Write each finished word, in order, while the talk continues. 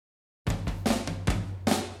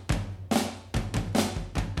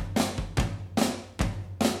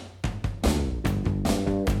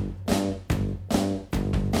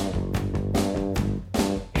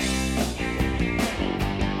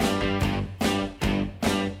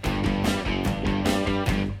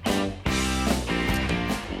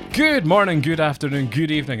Good morning, good afternoon,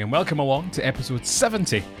 good evening, and welcome along to episode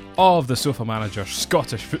 70 of the Sofa Manager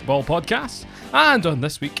Scottish Football Podcast. And on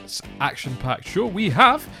this week's action-packed show, we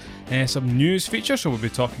have some news features. So we'll be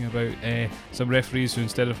talking about some referees who,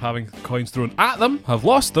 instead of having coins thrown at them, have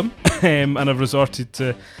lost them and have resorted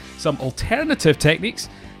to some alternative techniques.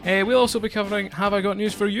 We'll also be covering Have I Got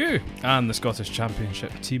News For You? And the Scottish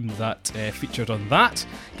Championship team that featured on that,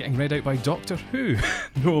 getting read out by Doctor Who,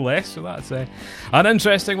 no less, so that's an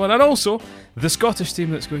interesting one. And also, the Scottish team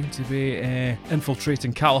that's going to be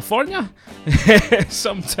infiltrating California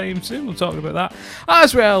sometime soon, we'll talk about that,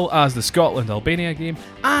 as well as the Scotland-Albania game,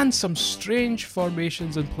 and some strange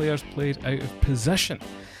formations and players played out of position.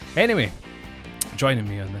 Anyway, joining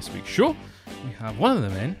me on this week's show, we have one of the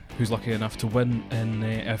men who's lucky enough to win in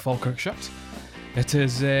a Falkirk shirt. It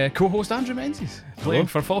is co-host Andrew Menzies, playing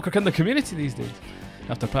for Falkirk in the community these days,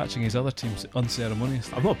 after patching his other teams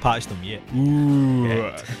unceremoniously. I've not patched them yet.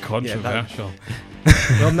 Ooh, controversial.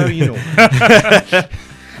 Well, now you know.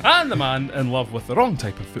 And the man in love with the wrong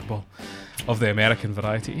type of football, of the American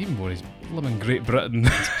variety, even more he's living in Great Britain.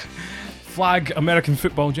 Flag American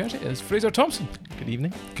football jersey is Fraser Thompson. Good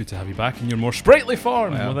evening. Good to have you back in your more sprightly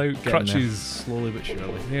form, without crutches. Slowly but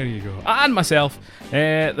surely. There you go. And myself,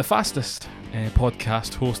 the fastest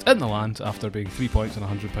podcast host in the land after being 3 points and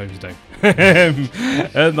 £100 down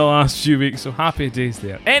in the last few weeks. So happy days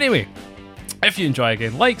there. Anyway, if you enjoy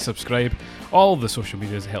again, like, subscribe. All the social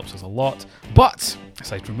medias helps us a lot. But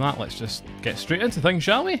aside from that, let's just get straight into things,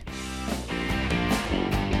 shall we?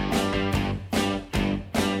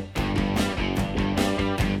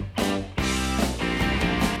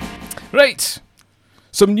 Right,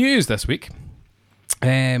 some news this week.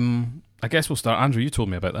 I guess we'll start. Andrew, you told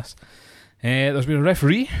me about this. There's been a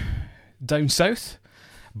referee down south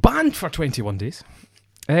banned for 21 days.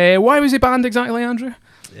 Why was he banned exactly, Andrew?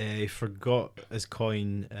 He forgot his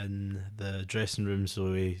coin in the dressing room,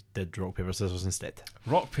 so he did rock, paper, scissors instead.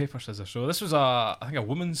 Rock, paper, scissors. So this was I think a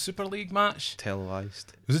women's Super League match.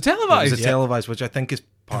 Televised. Was it televised? It was televised, which I think is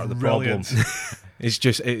part of the Brilliant. problem. It's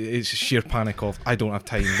just it's sheer panic of I don't have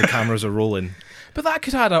time. The cameras are rolling. But that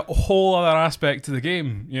could add a whole other aspect to the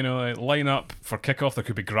game. You know, like line up for kickoff. There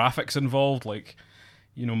could be graphics involved, like,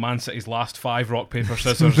 you know, Man City's last 5 rock, paper,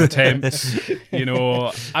 scissors attempts. You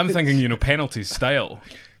know, I'm thinking, penalties style.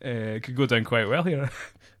 Could go down quite well here.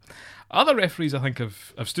 Other referees, I think,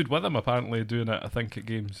 have stood with him, apparently, doing it, I think, at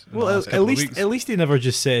games. Well, at least he never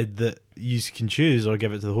just said that you can choose or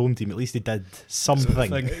give it to the home team. At least he did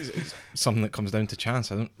something. Something that comes down to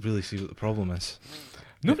chance. I don't really see what the problem is.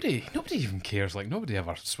 Nobody even cares. Like, nobody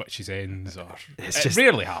ever switches ends, or it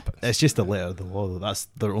rarely happens. It's just a letter of the law, though. That's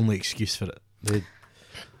their only excuse for it.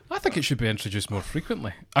 I think it should be introduced more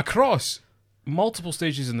frequently across multiple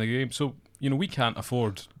stages in the game. So, we can't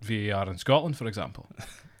afford VAR in Scotland, for example.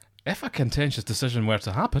 If a contentious decision were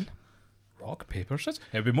to happen, rock, paper, scissors,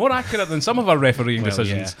 it would be more accurate than some of our refereeing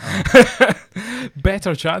decisions. Yeah.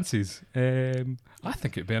 Better chances. I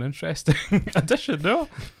think it'd be an interesting addition, no?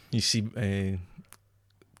 You see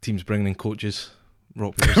teams bringing in coaches,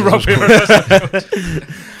 rock, paper, rock, paper, scissors.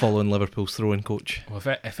 Following Liverpool's throw-in coach. Well,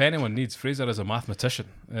 if anyone needs, Fraser is a mathematician.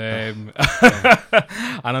 And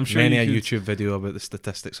I'm sure many a YouTube video about the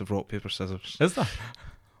statistics of rock, paper, scissors. Is there?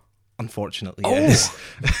 Unfortunately, yes.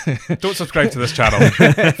 Don't subscribe to this channel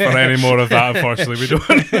for any more of that. Unfortunately,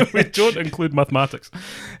 we don't include mathematics.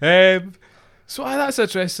 So that's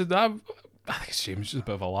interesting. I think it's a bit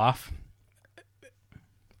of a laugh.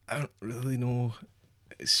 I don't really know.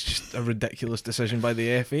 It's just a ridiculous decision by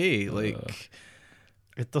the FA.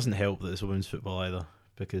 It doesn't help that it's women's football either,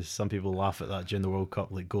 because some people laugh at that during the World Cup,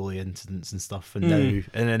 like goalie incidents and stuff, and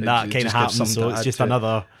then that kind of happens. So it's just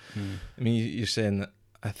another. I mean, you're saying that.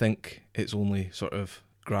 I think it's only sort of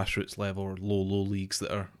grassroots level or low leagues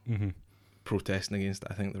that are protesting against it.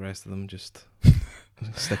 I think the rest of them just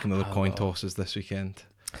stick another coin tosses this weekend.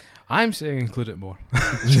 I'm saying include it more.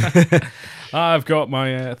 I've got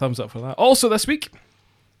my thumbs up for that. Also this week,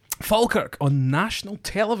 Falkirk on national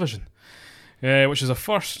television, which is a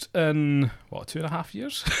first in, 2.5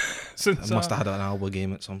 years? Since I must have had an Alba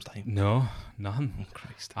game at some time. No, none. Oh,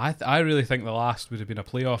 Christ. I really think the last would have been a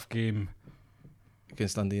playoff game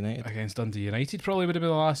against Dundee United. Against Dundee United probably would have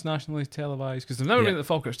been the last nationally televised, because they've never been at the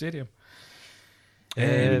Falkirk Stadium.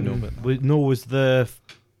 Was the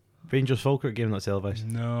Rangers Falkirk game not televised?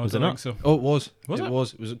 No, was I it don't not? think so. Oh, it was. Was it? It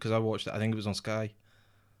was because I watched it. I think it was on Sky.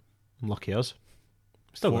 Lucky us.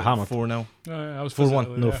 Still got hammered. 4-0. I was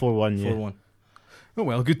 4-1. No, 4-1. Yeah. 4-1. Oh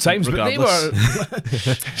well, good times. Regardless.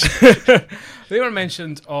 But they were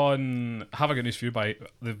mentioned on Have I Got News For You by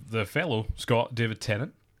the fellow Scot David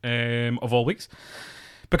Tennant, of all weeks,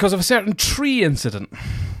 because of a certain tree incident.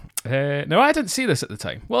 No, I didn't see this at the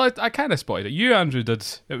time. Well, I kind of spotted it. You, Andrew, did.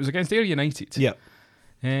 It was against Ayr United. Yeah.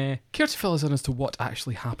 Care to fill us in as to what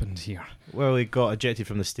actually happened here? Well, we got ejected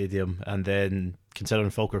from the stadium, and then,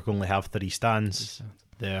 considering Falkirk only have 3 stands,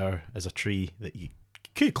 there is a tree that you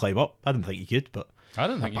could climb up. I didn't think you could, but I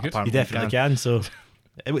didn't think you could. You definitely can. So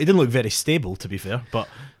it didn't look very stable, to be fair. But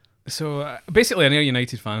so basically, an Ayr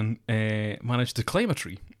United fan managed to climb a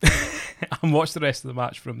tree and watch the rest of the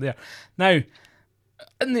match from there. Now,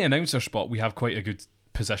 in the announcer spot, we have quite a good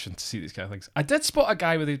position to see these kind of things. I did spot a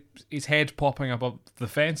guy with his head popping above the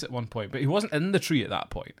fence at one point, but he wasn't in the tree at that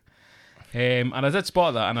point. And I did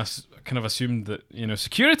spot that, and I kind of assumed that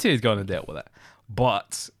security had gone and dealt with it,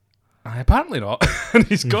 but apparently not. And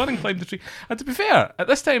he's gone and climbed the tree. And to be fair, at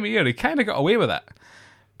this time of year, he kind of got away with it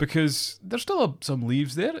because there's still some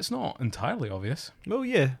leaves there. It's not entirely obvious. Well,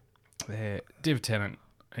 yeah. David Tennant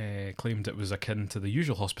claimed it was akin to the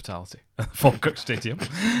usual hospitality at Falkirk Stadium.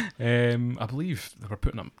 I believe they were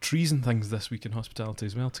putting up trees and things this week in hospitality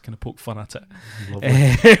as well to kind of poke fun at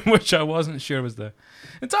it, which I wasn't sure was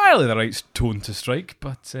entirely the right tone to strike.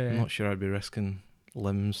 But I'm not sure I'd be risking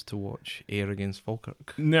limbs to watch Ayr against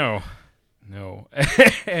Falkirk. No.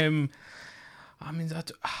 I mean,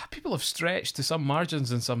 people have stretched to some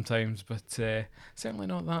margins and sometimes, but certainly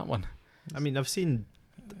not that one. I mean, I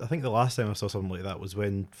think the last time I saw something like that was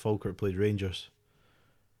when Falkirk played Rangers.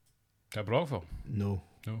 At Brockville? No.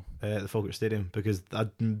 At the Falkirk Stadium, because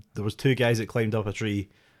there was 2 guys that climbed up a tree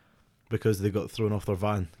because they got thrown off their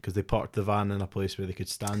van, because they parked the van in a place where they could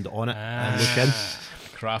stand on it and look in.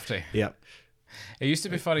 Crafty. Yeah. It used to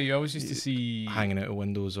be funny. You always used to see hanging out of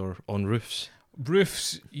windows or on roofs.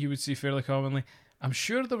 Roofs you would see fairly commonly. I'm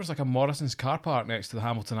sure there was like a Morrison's car park next to the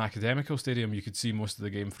Hamilton Academical Stadium you could see most of the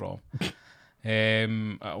game from.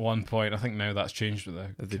 At one point, I think now that's changed with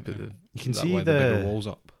you can see the bigger walls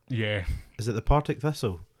up. Yeah. Is it the Partick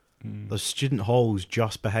Thistle? There's student halls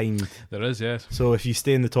just behind. There is, yes. So if you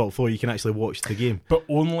stay in the top floor, you can actually watch the game. But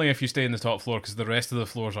only if you stay in the top floor, because the rest of the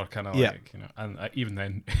floors are kind of like, and even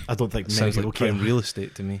then, I don't think many sounds people like prime real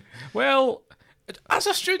estate to me. Well, as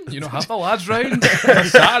a student, have the lads round on a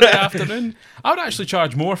Saturday afternoon. I would actually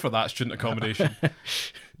charge more for that student accommodation.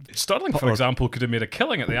 Stirling, for example, could have made a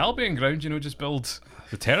killing at the Albion ground, just build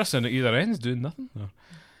the terrace in at either ends, doing nothing.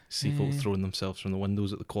 See folk throwing themselves from the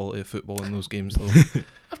windows at the quality of football in those games, though.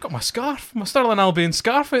 I've got my scarf, my Stirling Albion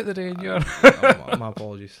scarf out today, and you're my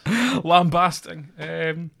apologies. Lambasting.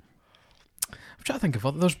 I'm trying to think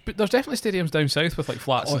of there's definitely stadiums down south with like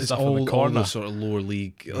flats and stuff in the corner. All the sort of lower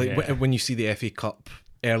league, when you see the FA Cup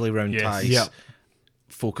early round ties,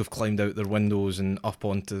 folk have climbed out their windows and up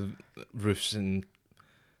onto roofs and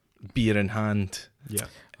beer in hand. Yeah,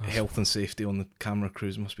 health and safety on the camera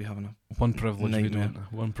crews must be having one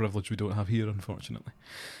privilege we don't have here, unfortunately.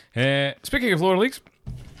 Speaking of lower leagues,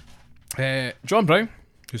 John Brown,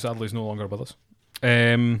 who sadly is no longer with us.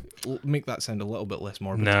 Make that sound a little bit less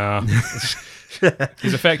morbid. Nah.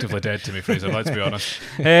 He's effectively dead to me, Fraser, let's be honest.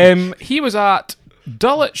 He was at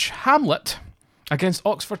Dulwich Hamlet against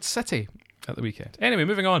Oxford City at the weekend. Anyway,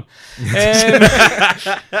 moving on.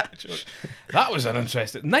 That was an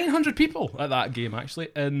interesting 900 people at that game, actually.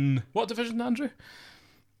 In what division, Andrew?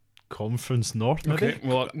 Conference North, maybe? Okay,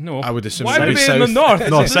 well, no. I would assume why would it be south. in the north?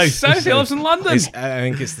 No, south. He lives in London. I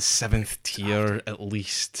think it's the 7th tier, at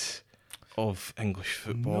least, of English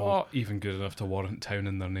football. Not even good enough to warrant town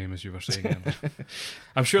in their name, as you were saying.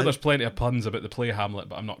 I'm sure there's plenty of puns about the play Hamlet,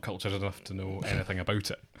 but I'm not cultured enough to know anything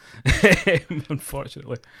about it,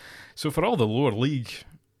 unfortunately. So for all the lower league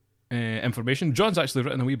information, John's actually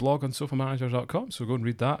written a wee blog on sofamanagers.com, so go and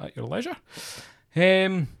read that at your leisure.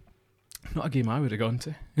 Not a game I would have gone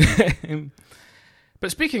to.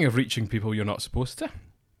 But speaking of reaching people you're not supposed to,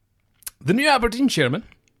 the new Aberdeen chairman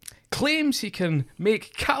claims he can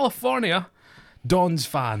make California Don's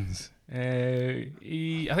fans. I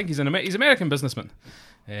think he's American businessman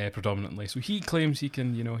predominantly, so he claims he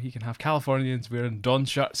can have Californians wearing Don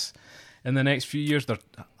shirts in the next few years. They're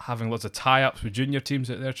having lots of tie-ups with junior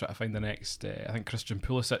teams out there, trying to find the next, I think Christian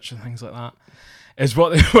Pulisic and things like that is what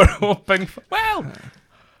they were hoping for. Well,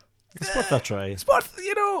 it's worth a try. It's worth,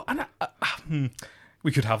 and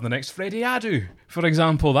we could have the next Freddie Adu, for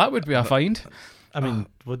example. That would be a find. I mean,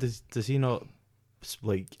 what does he not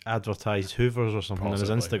advertise Hoovers or something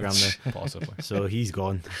Possibly. on his Instagram there? Possibly. So he's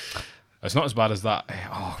gone. It's not as bad as that.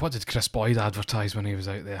 What did Chris Boyd advertise when he was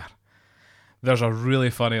out there? There's a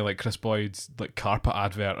really funny Chris Boyd's carpet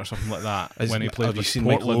advert or something like that when he played Have you with seen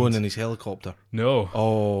Portland. McLoan in his helicopter? No.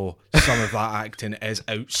 Oh, some of that acting is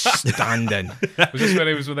outstanding. Was this when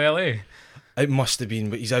he was with LA? It must have been,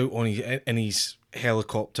 but he's out on his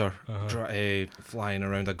helicopter Uh-huh. flying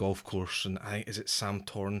around a golf course, and I think, is it Sam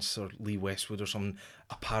Torrance or Lee Westwood or someone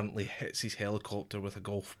apparently hits his helicopter with a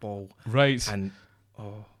golf ball, Right. and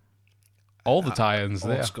All the tie-ins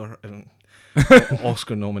there.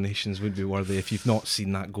 Oscar nominations would be worthy. If you've not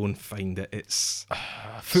seen that, go and find it. It's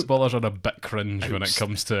Footballers are a bit cringe when it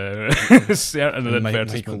comes to certain Michael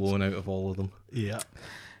advertisements. Owen out of all of them. Yeah.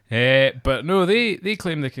 But no, they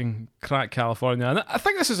claim they can crack California, and I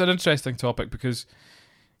think this is an interesting topic because,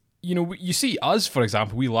 you know, you see us, for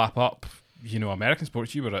example, we lap up, you know, American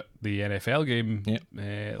sports. You were at the NFL game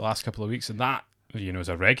last couple of weeks, and that, you know, is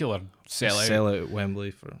a regular sellout. Sellout at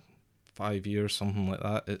Wembley for 5 years, something like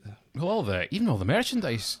that. Well, even all the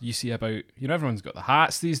merchandise you see about, you know, everyone's got the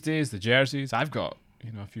hats these days, the jerseys. I've got,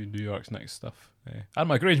 you know, a few New York's Knicks stuff, and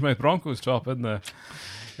my Grangemouth Broncos top in the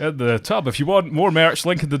tub. If you want more merch,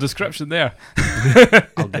 link in the description there.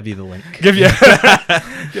 I'll give you the link. give you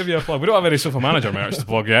a plug. We don't have any Sofa Manager merch to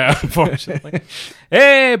plug yet, unfortunately.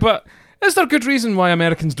 But is there good reason why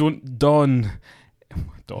Americans don't don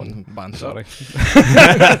Sorry.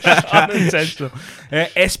 unintentional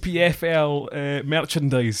SPFL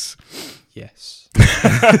merchandise? Yes.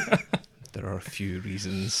 There are a few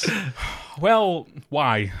reasons. Well,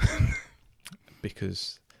 why?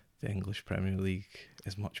 Because the English Premier League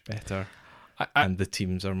is much better, I and the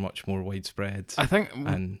teams are much more widespread. think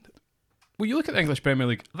And well, you look at the English Premier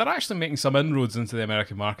League, they're actually making some inroads into the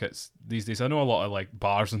American markets these days. I know a lot of like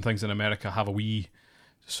bars and things in America have a wee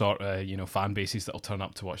sort of, you know, fan bases that'll turn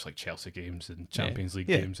up to watch like Chelsea games and Champions League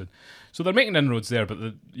games, and so they're making inroads there. But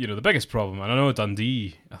the biggest problem, and I know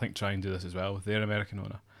Dundee, I think, try and do this as well with their American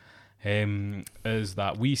owner, is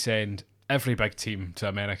that we send every big team to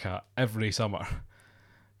America every summer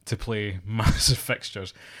to play massive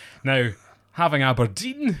fixtures. Now, having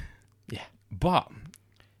Aberdeen, but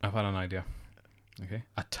I've had an idea. Okay,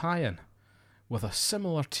 a tie-in with a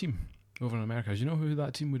similar team over in America. Do you know who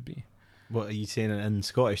that team would be? What are you saying in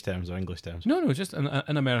Scottish terms or English terms? No, just in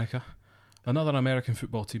America. Another American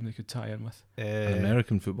football team they could tie in with. an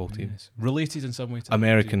American football team. Yes. Related in some way to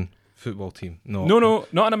American football team. No,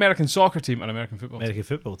 not an American soccer team, an American football team. American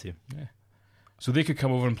football team. Yeah. So they could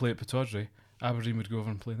come over and play at Pittodrie. Aberdeen would go over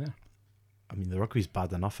and play there. I mean, the rugby's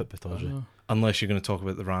bad enough at Pittodrie. Unless you're going to talk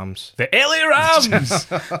about the Rams. The LA Rams!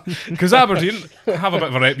 Because Aberdeen have a bit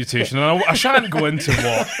of a reputation, and I shan't go into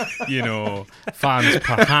what, you know, fans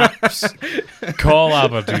perhaps call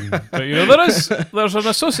Aberdeen. But, you know, there's an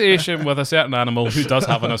association with a certain animal who does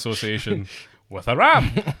have an association with a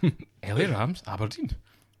ram. LA Rams, Aberdeen.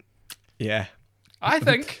 Yeah. I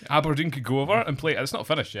think Aberdeen could go over and play. It's not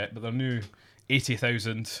finished yet, but their new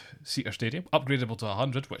 80,000 seater stadium, upgradable to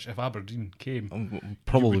 100, which if Aberdeen came,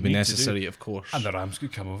 Probably would be need to necessary, of course. and the Rams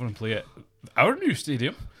could come over and play at our new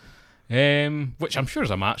stadium, which I'm sure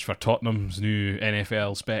is a match for Tottenham's new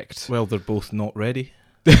NFL spec. Well, they're both not ready.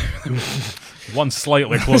 One's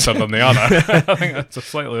slightly closer than the other. I think that's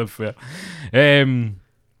slightly unfair.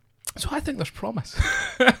 So I think there's promise.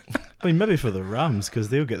 I mean, maybe for the Rams, because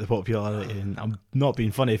they'll get the popularity. And I'm not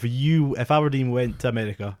being funny. If Aberdeen went to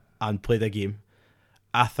America and played a game,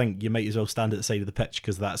 I think you might as well stand at the side of the pitch,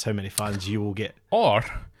 because that's how many fans you will get. Or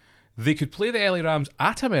they could play the LA Rams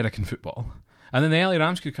at American football, and then the LA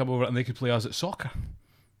Rams could come over and they could play us at soccer.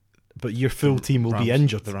 But your full team will be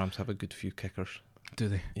injured. The Rams have a good few kickers. Do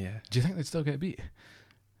they? Yeah. Do you think they'd still get beat?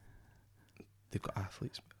 They've got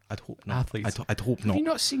athletes. I'd hope not. Athletes. I'd hope Have not. you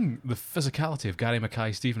not seen the physicality of Gary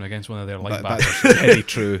Mackay-Stephen against one of their linebackers? That's very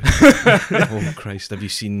true. Oh, Christ. Have you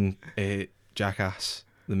seen Jackass,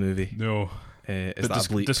 the movie? No. Is But that a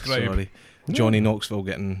bleep? describe. Sorry. Johnny Knoxville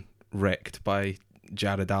getting wrecked by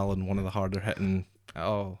Jared Allen, one of the harder hitting.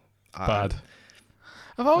 Oh, Bad.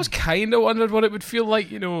 I've always kind of wondered what it would feel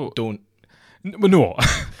like, you know. Don't. Well, no,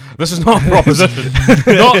 this is not a proposition.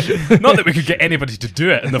 not that we could get anybody to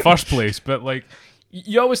do it in the first place, but like,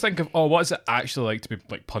 you always think of, what is it actually like to be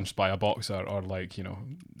like punched by a boxer, or like, you know,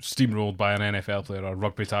 steamrolled by an NFL player, or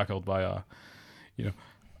rugby tackled by a, you know,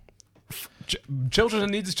 children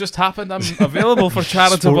in needs just happened. I'm available for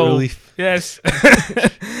charitable Sport relief. Yes,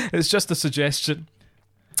 it's just a suggestion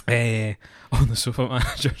on the Sofa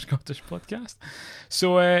Manager Scottish podcast.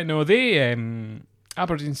 So no, they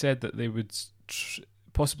Aberdeen said that they would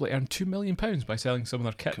possibly earn £2 million by selling some of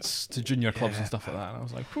their kits to junior clubs and stuff like that. And I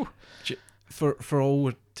was like, whew. For all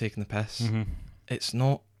we're taking the piss, it's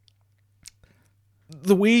not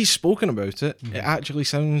the way he's spoken about it. It actually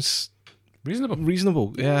sounds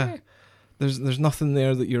reasonable. Yeah. There's nothing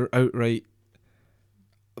there that you're outright,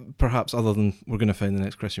 perhaps other than we're going to find the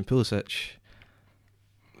next Christian Pulisic.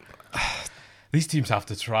 These teams have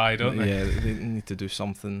to try, don't they? Yeah, they need to do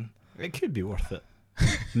something. It could be worth it.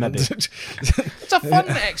 Maybe. It's a fun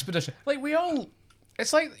expedition. Like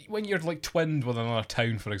it's like when you're like twinned with another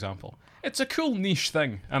town, for example. It's a cool niche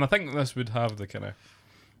thing, and I think that this would have the kind of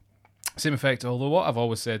same effect. Although what I've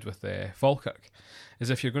always said with Falkirk is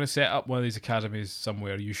if you're going to set up one of these academies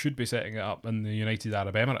somewhere, you should be setting it up in the United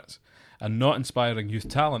Arab Emirates and not inspiring youth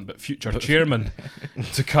talent, but future chairmen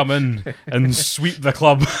to come in and sweep the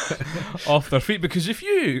club off their feet. Because if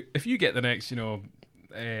you get the next,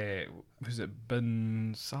 who's it,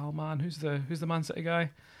 Bin Salman? Who's the Man City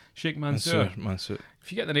guy? Sheikh Mansour.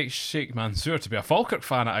 If you get the next Sheikh Mansour to be a Falkirk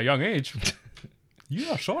fan at a young age, you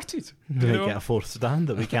are sorted. We might get a fourth stand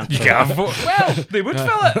that we can't. You can't vote. Well, they would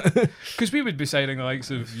fill it because we would be signing the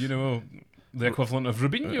likes of the equivalent of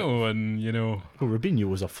Rubinho and Well, Rubinho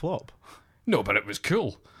was a flop. No, but it was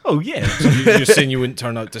cool. Oh yeah. So you're saying you wouldn't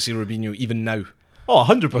turn out to see Rubinho even now? Oh,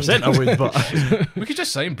 100% I would. But We could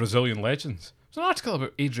just sign Brazilian legends. There's an article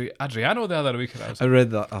about Adriano the other week, and I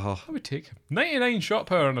read that. I would take him. 99 shot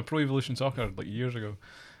power in a Pro Evolution Soccer like years ago,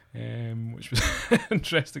 which was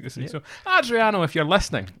interesting to see. Yeah. So, Adriano, if you're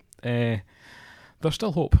listening, there's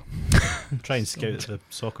still hope. Try and scout the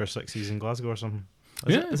soccer sixes in Glasgow or something.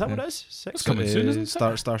 Is that what it is? Six? It's coming soon, isn't it?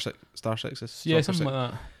 Star Sixes. Yeah, something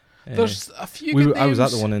like that. There's a few good names. I was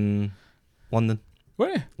at the one in London.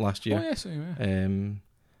 Were you? Last year. Oh, yes,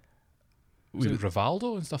 was it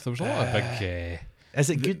Rivaldo and stuff? There was a lot of big... Is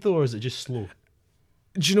it good though, or is it just slow?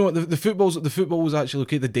 Do you know what? The football was actually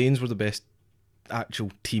okay. The Danes were the best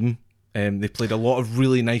actual team. They played a lot of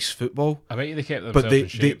really nice football. I bet you they kept themselves in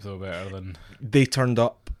shape though better than... They turned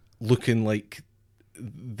up looking like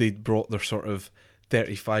they'd brought their sort of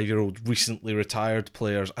 35-year-old recently retired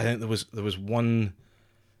players. I think there was one...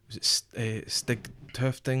 Was it Stig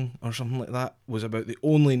Tufting or something like that? Was about the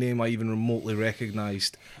only name I even remotely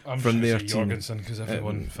recognised from their team. Jorgensen, because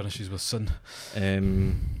everyone finishes with Sin.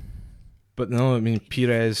 But no, I mean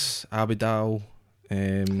Pires, Abidal.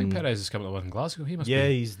 I think Perez is coming to one in Glasgow. He must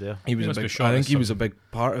be. He's there. He was a big. I think he was a big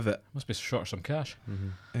part of it. Must be short of some cash.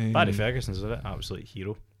 Barry Ferguson's an absolute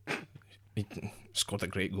hero. He scored a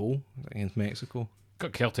great goal against Mexico.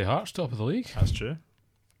 Got Kelty Hearts top of the league. That's true.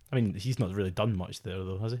 I mean, he's not really done much there,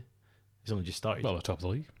 though, has he? He's only just started. Well, they're top of the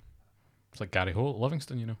league. It's like Gary Holt at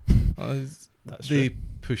Livingston, That's they true.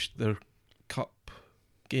 Pushed their cup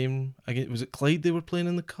game again. Was it Clyde they were playing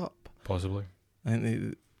in the cup? Possibly. I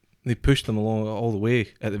think they pushed them along all the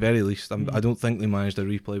way, at the very least. I don't think they managed a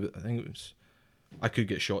replay, but I think it was... I could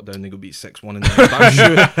get shot down, they go beat 6-1 in the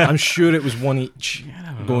end. But I'm sure it was one each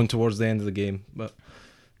going towards the end of the game. But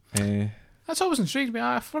that's always intrigued me.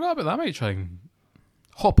 I forgot about that. I might try and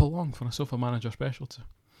hop along for a Sofa Manager specialty.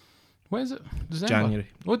 When is it? December? January.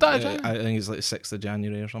 Oh, that is January? I think it's like 6th of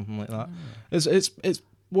January or something like that. It's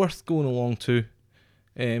worth going along to.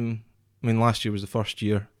 I mean, last year was the first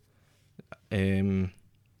year. They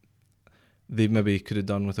maybe could have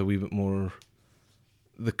done with a wee bit more.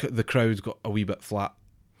 The crowd got a wee bit flat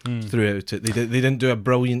throughout it. They didn't do a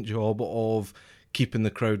brilliant job of keeping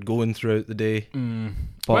the crowd going throughout the day.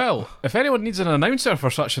 Well, if anyone needs an announcer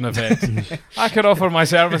for such an event, I could offer my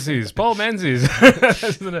services. Paul Menzies.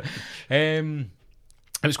 It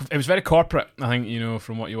was very corporate, I think,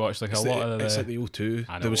 from what you watched. Like it's it's at the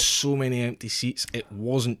O2. There was so many empty seats. It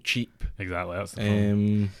wasn't cheap. Exactly, that's the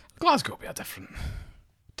problem. Glasgow will be a different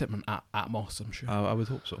atmos, I'm sure. I would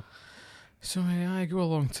hope so. So I go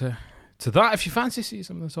along to that. If you fancy see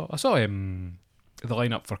some of the I saw the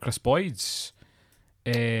lineup for Chris Boyd's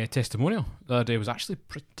testimonial the other day was actually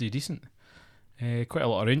pretty decent. Quite a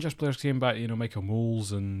lot of Rangers players came back. Michael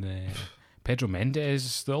Moles and Pedro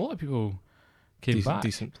Mendes. A lot of people came back.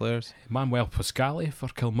 Decent players. Manuel Pascali for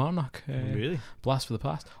Kilmarnock. Really? Blast for the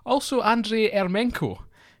past. Also Andrei Ermenko,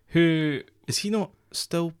 who is he not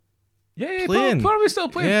still? Yeah, playing? Probably still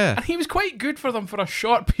playing. Yeah. And he was quite good for them for a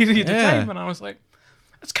short period of time, and I was like,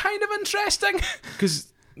 it's kind of interesting.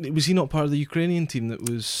 Because was he not part of the Ukrainian team that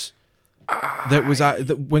was that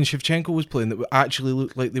when Shevchenko was playing that actually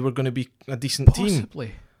looked like they were going to be a decent team?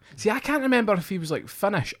 Possibly. See, I can't remember if he was like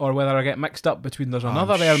Finnish or whether I get mixed up between there's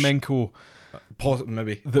another Ermenko.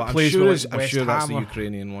 Maybe that plays with I'm sure that's the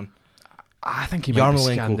Ukrainian one. I think he might be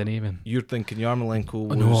Scandinavian. You're thinking Yarmolenko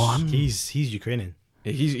was... No, he's Ukrainian.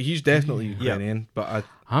 Yeah, he's definitely Ukrainian, but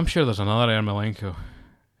I'm sure there's another Ermolenko.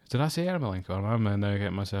 Did I say Ermolenko? Or am I now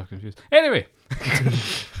getting myself confused? Anyway,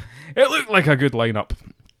 it looked like a good lineup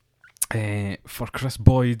for Chris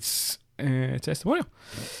Boyd's testimonial.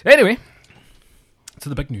 Anyway, to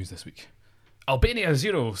the big news this week. Albania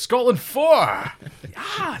 0, Scotland 4.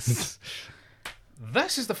 Yes!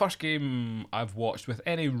 This is the first game I've watched with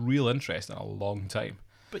any real interest in a long time.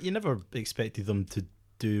 But you never expected them to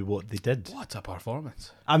do what they did. What a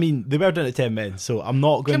performance! I mean, they were down to 10 men, so I'm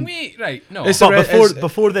not going. Can we? Right? No. It's- But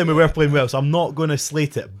before then, we were playing well, so I'm not going to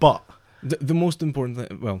slate it. But The most important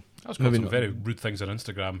thing, well, I was calling maybe some not. very rude things on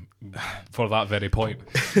Instagram for that very point.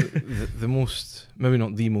 the most, maybe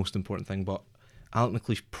not the most important thing, but Alec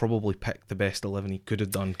McLeish probably picked the best 11 he could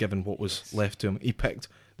have done given what was left to him. He picked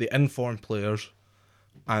the informed players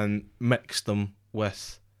and mixed them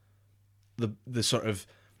with the sort of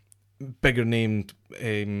bigger named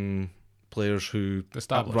players who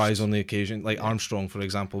Established. rise on the occasion, like Armstrong, for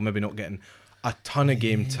example, maybe not getting a ton of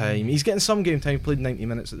game time. He's getting some game time. He played 90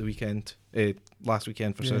 minutes at the weekend, last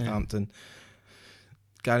weekend for Southampton.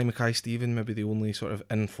 Gary Mackay-Steven, maybe the only sort of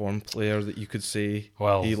informed player that you could say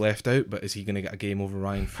Well, he left out, but is he going to get a game over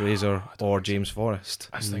Ryan Fraser or James Forrest?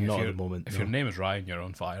 I just think not if, at the moment. if no. your name is Ryan, you're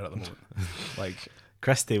on fire at the moment. Like,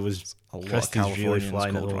 Christie was A lot Christie's of really Californians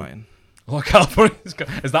flying at called the moment. Ryan. oh, California's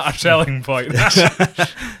is that our selling point?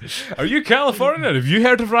 Are you Californian? Have you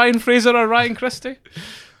heard of Ryan Fraser or Ryan Christie?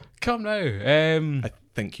 Come now. I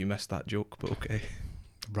think you missed that joke, but okay,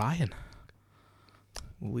 Ryan.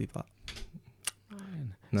 we'll leave that.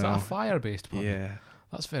 Ryan. Is No. that a fire-based pun? Yeah.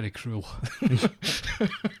 That's very cruel.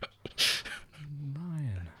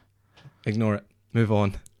 Ryan. Ignore it. Move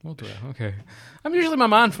on. We'll do it. Okay. I'm usually my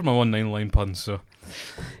man for my 1-9 line puns, so.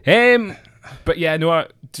 But yeah, no.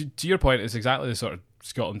 To your point, it's exactly the sort of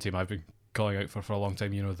Scotland team I've been calling out for a long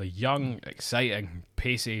time. You know, the young, exciting,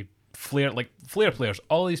 pacey, flair players.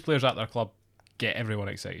 All these players at their club get everyone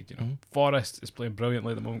excited. You know, Forrest is playing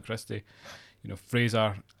brilliantly at the moment. Christie, you know,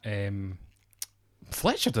 Fraser.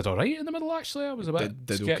 Fletcher did all right in the middle. Actually, I was a bit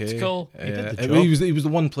Did skeptical. okay. He did the He was the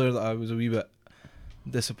one player that I was a wee bit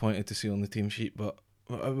disappointed to see on the team sheet, but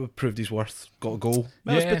proved his worth. Got a goal.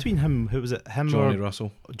 Well, Yeah. it was between him. Who was it? Him Johnny or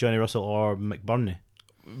Russell. Johnny Russell or McBurney?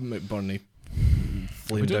 McBurney We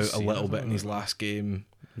flamed did out see a little that, bit in his wasn't it? last game.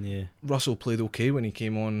 Yeah. Russell played okay when he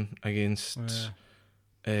came on against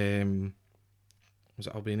Yeah. was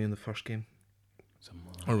it Albania in the first game,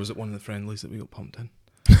 or was it one of the friendlies that we got pumped in?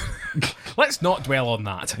 Let's not dwell on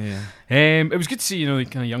that. Yeah. It was good to see, you know, the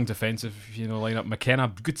kind of young defensive, you know, lineup.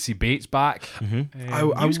 McKenna, good to see Bates back. Mm-hmm. I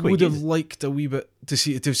was quite would have good. liked a wee bit to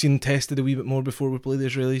have seen tested a wee bit more before we play the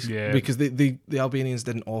Israelis. Yeah. Because the Albanians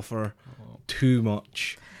didn't offer too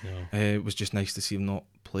much. No. It was just nice to see him not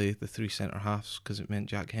play the three centre halves because it meant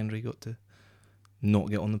Jack Henry got to not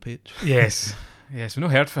get on the pitch. Yes. Yes, we've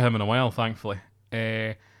not heard from him in a while, thankfully.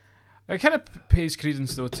 It kind of pays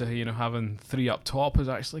credence, though, to, you know, having three up top is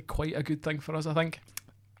actually quite a good thing for us, I think.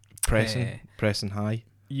 Pressing high.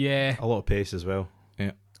 Yeah. A lot of pace as well.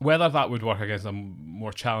 Whether that would work against a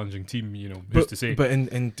more challenging team, you know, who's to say? But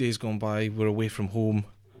in days gone by, we're away from home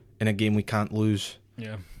in a game we can't lose.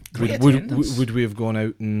 Yeah. Would we have gone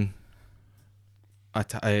out and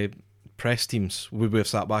press teams? Would we have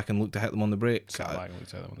sat back and looked to hit them on the break? Sat back and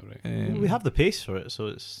looked at them on the break. We have the pace for it, so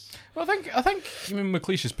it's. Well, I think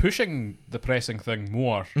McLeish is pushing the pressing thing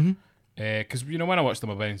more. Because, you know, when I watched them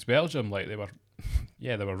against Belgium, like, they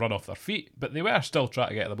were run off their feet, but they were still trying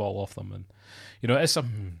to get the ball off them. And, you know, it's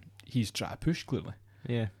something he's trying to push, clearly.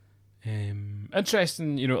 Yeah.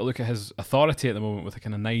 Interesting, you know, to look at his authority at the moment with the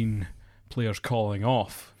kind of 9 players calling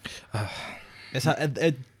off.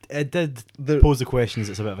 It did pose the questions.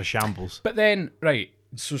 It's a bit of a shambles. But then, right.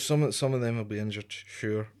 So some of them will be injured,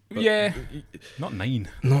 sure. But Yeah. Not 9.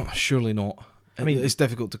 No, surely not. I mean, it's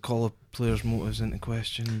difficult to call a player's motives into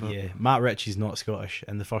question. But Yeah, Matt Ritchie's not Scottish,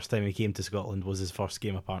 and the first time he came to Scotland was his first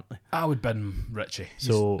game, apparently. I would bin Richie.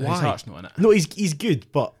 So his why? heart's not in it. No, he's good,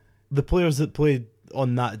 but the players that played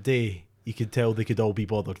on that day, you could tell they could all be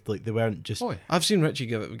bothered. Like, they weren't just. Oh, yeah. I've seen Richie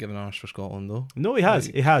give an arse for Scotland though. No, he has,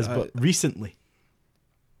 Like, but recently.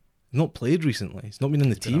 Not played recently. He's not been in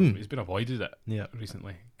the team. He's been avoided it Yeah.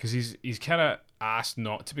 recently because he's kind of asked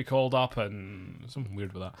not to be called up and something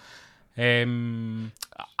weird with that.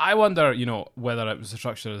 I wonder, you know, whether it was the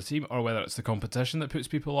structure of the team or whether it's the competition that puts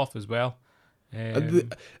people off as well.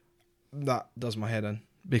 That does my head in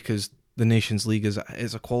because the Nations League is a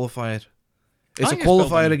qualifier. I It's a think it's qualifier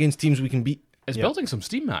building- against teams we can beat. It's Yeah. building some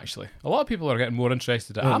steam, actually. A lot of people are getting more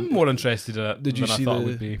interested in it. Well, I'm more interested in it Did you than see I thought it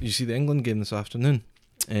would be. Did you see the England game this afternoon?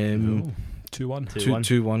 2-1.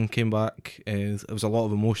 2-1 came back. There was a lot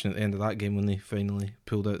of emotion at the end of that game when they finally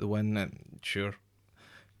pulled out the win. And sure,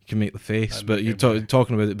 you can make the face, I'm but you're making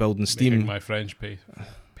talking about it building Making steam. my French face.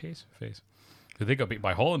 Because they got beat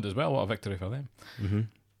by Holland as well. What a victory for them.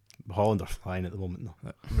 Mm-hmm. Holland are flying at the moment, though.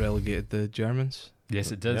 That relegated the Germans.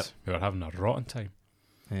 Yes, it did. Yep. We were having a rotten time.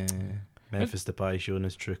 Memphis Depay showing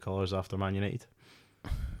his true colours after Man United.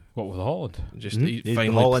 What with Holland? Just Mhm. he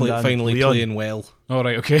Holland and finally Leon. playing well. All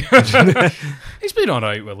right, okay. He's been all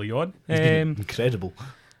right with Leon. He's been incredible.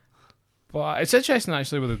 But it's interesting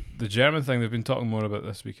actually with the German thing. They've been talking more about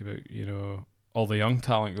this week about all the young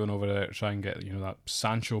talent going over there to try and get that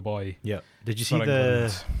Sancho boy. Yeah. Did you for see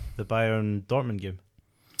England. the Bayern Dortmund game?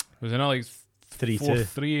 Was it not like 3-2.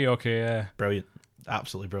 4-3? Okay, yeah. Brilliant.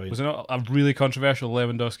 Absolutely brilliant. Was it not a really controversial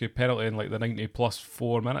Lewandowski penalty in like the 90 plus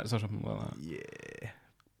 4 minutes or something like that? Yeah.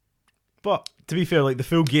 But to be fair, like the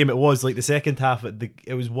full game, it was like the second half.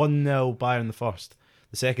 It was 1-0 Bayern the first.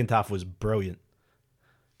 The second half was brilliant.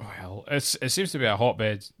 Well, it seems to be a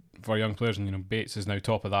hotbed for young players, and Bates is now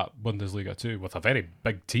top of that Bundesliga too, with a very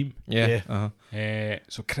big team. Yeah. Yeah. Uh-huh.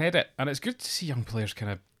 So credit, and it's good to see young players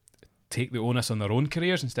kind of take the onus on their own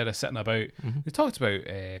careers instead of sitting about. They talked about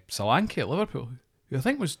Solanke at Liverpool, who I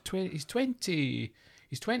think was 20. He's 20.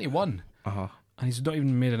 He's 21, Uh-huh. and he's not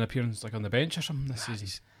even made an appearance like on the bench or something this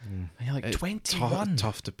season. And you're like It's 21.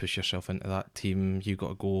 Tough to push yourself into that team. You got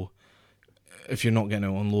to go if you're not getting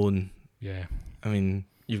out on loan. Yeah. I mean,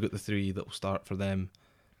 you've got the three that will start for them.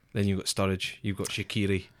 Then you've got Sturridge. You've got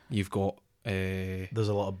Shaqiri. You've got. There's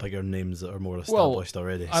a lot of bigger names that are more established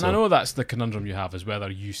already. And I know that's the conundrum you have, is whether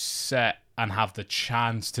you sit and have the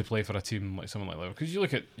chance to play for a team like someone like Liverpool. Because you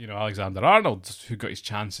look at Alexander Arnold, who got his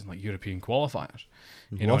chance in like European qualifiers.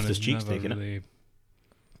 Loftus-Cheek's taking it. really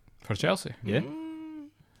for Chelsea. Yeah.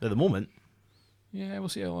 At the moment. Yeah, we'll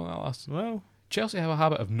see how long that lasts. Well, Chelsea have a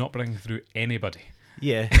habit of not bringing through anybody.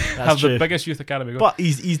 yeah, Have that's the true. biggest youth academy go. But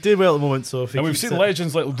he's doing well at the moment, so if he And we've keeps seen it-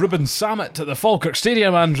 legends like Ruben Sammet at the Falkirk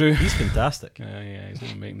Stadium, Andrew. He's fantastic. Yeah, he's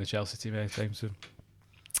not making the Chelsea team anytime soon.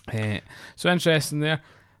 So interesting there.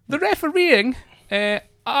 The refereeing,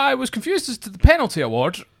 I was confused as to the penalty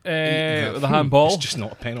award with the handball. It's just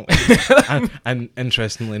not a penalty. and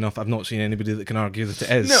interestingly enough, I've not seen anybody that can argue that it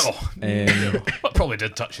is. No. Um, But probably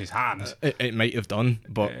did touch his hand. it might have done,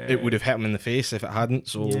 but it would have hit him in the face if it hadn't.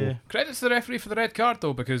 So Yeah. Credit to the referee for the red card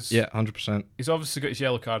though, because yeah, 100%. he's obviously got his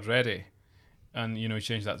yellow card ready. And, he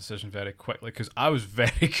changed that decision very quickly because I was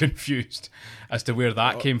very confused as to where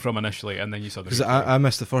that came from initially. And then you saw the Because replay. I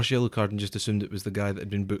missed the first yellow card and just assumed it was the guy that had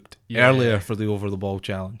been booked Yeah. earlier for the over the ball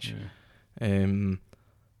challenge. Yeah.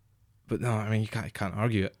 But no, I mean you can't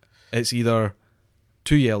argue it. It's either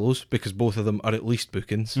two yellows because both of them are at least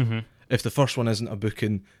bookings. Mm-hmm. If the first one isn't a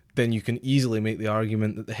booking, then you can easily make the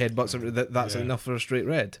argument that the headbutts that's Yeah. enough for a straight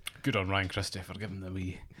red. Good on Ryan Christie for giving the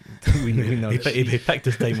wee we nudge. He picked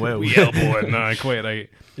his time well. wee elbow in. Quite right.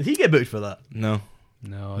 Did he get booked for that? No,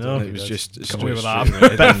 No, I No. don't think it he was did. just Come away with straight that.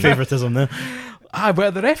 red. Bit of favouritism there.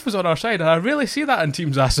 But the ref was on our side, and I really see that in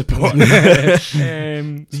teams I support. So that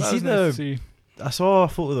you see was nice to see? I saw a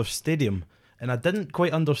photo of their stadium, and I didn't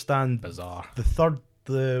quite understand Bizarre.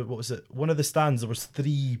 what was it? One of the stands, there was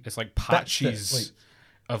three. It's like patches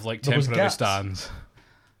like, of like there was temporary gaps. stands.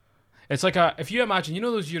 It's like if you imagine,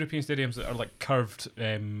 those European stadiums that are like curved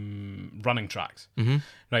running tracks,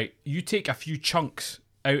 right? You take a few chunks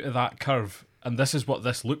out of that curve, and this is what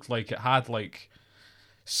this looked like. It had like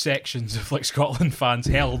sections of like Scotland fans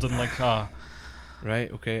held in like a.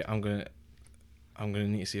 Right. Okay. I'm gonna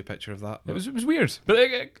need to see a picture of that. It was weird, but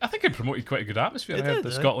I think it promoted quite a good atmosphere. It I heard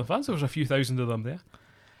did, the eh? Scotland fans. There was a few thousand of them there.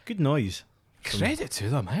 Good noise. Credit to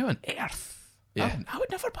them. How on earth? Yeah. I would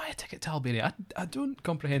never buy a ticket to Albania. I don't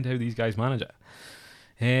comprehend how these guys manage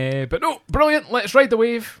it. But no, brilliant. Let's ride the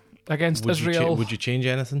wave against Israel. Would you change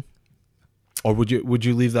anything, or would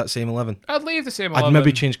you leave that same 11? I'd leave the same I'd 11.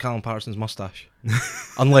 maybe change Callum Paterson's moustache,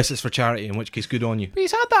 unless it's for charity, in which case, good on you. But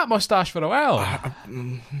he's had that moustache for a while.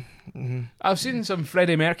 I've seen some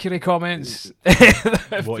Freddie Mercury comments.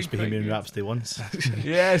 Watched Bohemian Rhapsody once.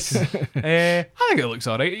 Yes. I think it looks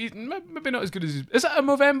alright. Maybe not as good as... Is it a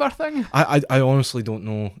Movember thing? I honestly don't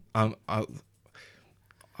know.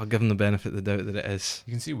 I'll give him the benefit of the doubt that it is.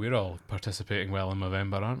 You can see we're all participating well in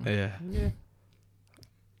Movember, aren't we? Yeah.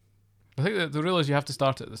 I think that the rule is you have to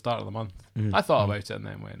start it at the start of the month. I thought about it and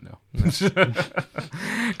then went no.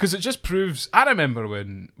 Because it just proves... I remember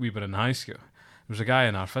when we were in high school, there was a guy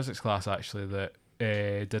in our physics class actually that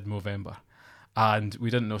did Movember. And we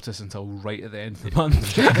didn't notice until right at the end of the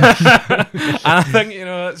month. And I think,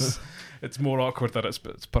 it's more awkward than it's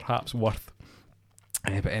perhaps worth.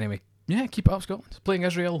 But anyway, yeah, keep it up, Scotland. Playing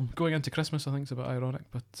Israel going into Christmas, I think, is a bit ironic.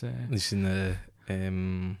 But You seen the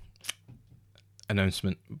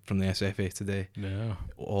announcement from the SFA today? no.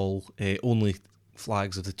 All only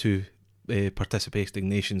flags of the two participating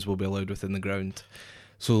nations will be allowed within the ground.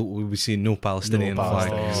 So we'll be seeing no Palestinian No flags.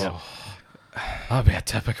 Palestinian, That'd be a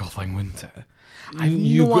typical thing, wouldn't it? I have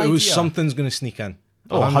You- no it was idea. something's going to sneak in.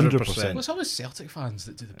 Oh, 100%. Well, it's always Celtic fans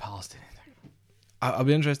that do the Palestinian thing. I'll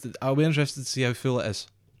be interested. I'll be interested to see how full it is.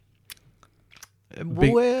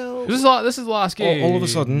 Big- Well, This is the last game. All of a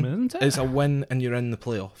sudden, isn't it? it's a win and you're in the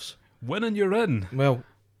playoffs. Win and you're in. Well,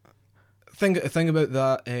 think about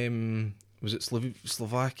that. Was it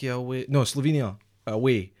Slovakia away? No, Slovenia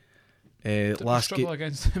away. Last struggle game.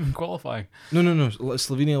 against them in qualifying. No.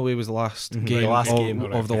 Slovenia away was the last Mhm, game, the last of, game,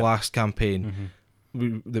 of the yeah. last campaign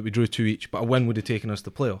that we drew 2 each. But a win would have taken us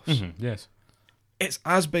to playoffs. Yes, It's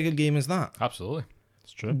as big a game as that, absolutely.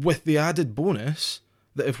 It's true. with the added bonus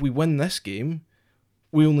that if we win this game,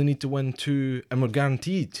 we only need to win 2 and we're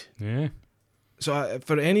guaranteed. Yeah. So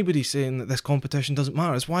for anybody saying that this competition doesn't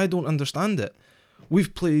matter, it's why I don't understand it.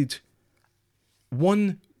 We've played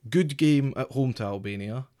one good game at home to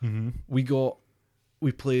Albania.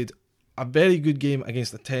 We played a very good game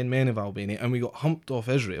against the 10 men of Albania, and we got humped off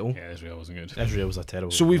Israel. Yeah, Israel wasn't good. Israel was a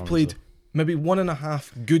terrible. So we've performance, played maybe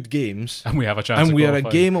 1.5 good games, And we have a chance and to we are a qualify.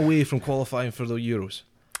 game away from qualifying for the Euros.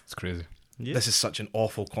 It's crazy. though. Yeah. This is such an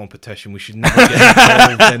awful competition. We should never get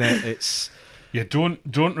involved in it. It's Yeah,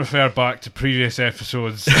 don't refer back to previous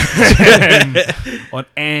episodes on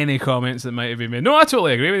any comments that might have been made. No, I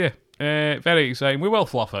totally agree with you. Very exciting. We will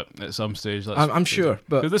fluff it at some stage. I'm sure,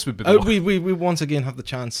 but this would be the we once again have the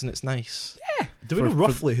chance, and it's nice. Do we know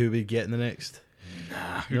roughly who we get in the next?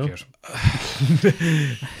 Who No? cares?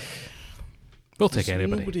 We'll take There's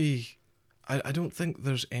anybody. Nobody. I don't think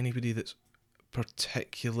there's anybody that's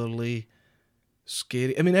particularly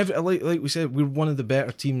scary. I mean, like we said, we're one of the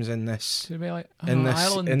better teams in this Should we be like, in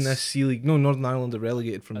this C League. No, Northern Ireland are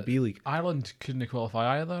relegated from B League. Ireland couldn't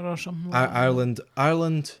qualify either or something like that.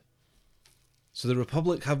 Ireland. So the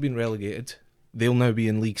Republic have been relegated. They'll now be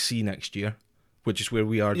in League C next year, which is where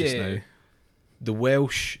we are just Yeah. now. The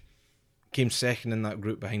Welsh came second in that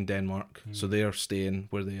group behind Denmark, so they are staying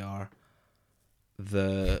where they are.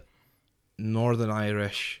 The Northern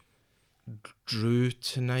Irish drew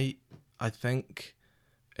tonight, I think,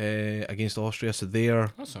 against Austria, so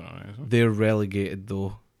That's all right. they're relegated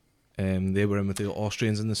though. They were in with the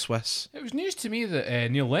Austrians and the Swiss. It was news to me that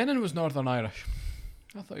Neil Lennon was Northern Irish.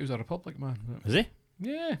 I thought he was a Republic man. Is he?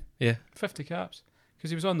 Yeah, Yeah, 50 caps. Because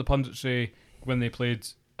he was on the punditry when they played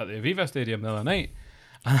at the Aviva Stadium the other night.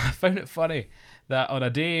 And I found it funny that on a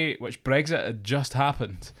day which Brexit had just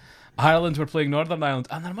happened, Ireland were playing Northern Ireland,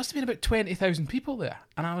 and there must have been about 20,000 people there.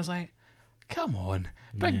 And I was like, come on,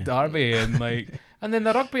 big derby. And and then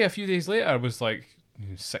the rugby a few days later was like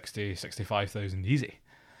 60, 65,000 easy.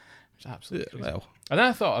 Which is absolutely crazy. well, And then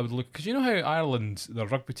I thought I would look, because you know how Ireland, the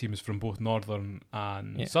rugby team is from both Northern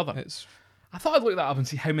and yeah, Southern. It's I thought I'd look that up and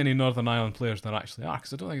see how many Northern Ireland players there actually are,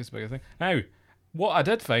 because I don't think it's a big thing. Now, what I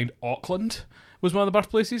did find, Auckland was one of the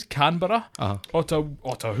birthplaces, Canberra,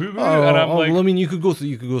 Otahuhu, and I'm like, well, I mean, you could go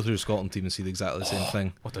through the Scotland team and see exactly the same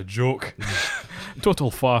thing. what a joke.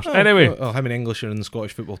 Total farce. Anyway. How many English are in the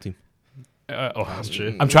Scottish football team? That's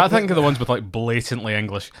true. I'm trying to think of the ones with like blatantly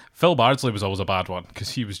English. Phil Bardsley was always a bad one, because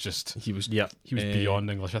he was beyond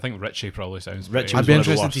English. I think Richie probably sounds Richie pretty- I'd be one of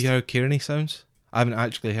the interested to worst. hear how Kearney sounds. I haven't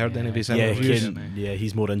actually heard any of his Yeah, interviews.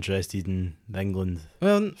 he's more interested in the England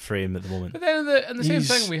Well, frame at the moment. But then in the same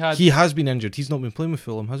thing we had... he has been injured. He's not been playing with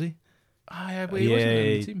Fulham, has he? he wasn't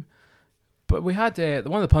in the team. But we had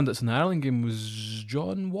one of the pundits in the Ireland game was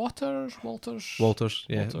John Walters. Yeah, Walters,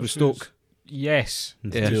 with Stoke. who's- Yes.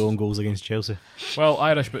 And Yeah. 2 own goals against Chelsea. Well,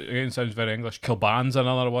 Irish, but again sounds very English. Kilban's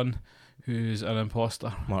another one who's an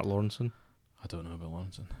imposter. Mark Lawrenson. I don't know about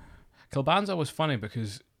Lawrenson. Kilban's always funny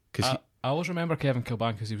because Because I always remember Kevin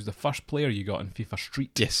Kilban because he was the first player you got in FIFA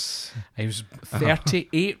Street. yes, He was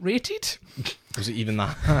 38 rated. was it even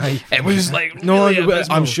that high? It was like No, really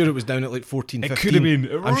abysmal. I'm sure it was down at like 14, It 15. could have been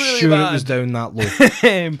I'm really sure bad. it was down that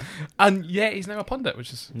low. And yet he's now a pundit,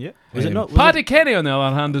 which is... Yeah. Was it Um, not? Was Paddy Kenny, on the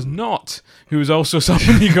other hand, is not, who was also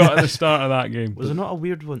someone you got at the start of that game. it not a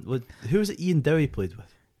weird one? Who was it Ian Dowie played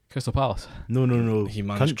with? Crystal Palace. No. He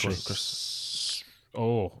managed Country.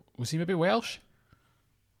 Oh, was he maybe Welsh?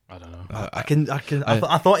 I don't know.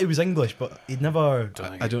 I thought he was English, but he'd never.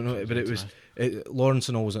 I don't know, but it was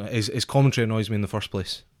Lawrenson always. His commentary annoys me in the first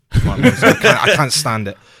place. Mark Lawrenson. I can't stand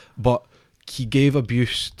it. But he gave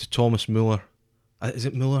abuse to Thomas Muller. Is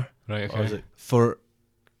it Muller? Right, okay. Or was it? For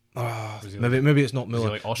Was he maybe it's not Was he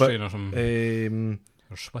Muller. like Austrian or something?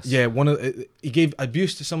 But, Or Swiss? yeah, he gave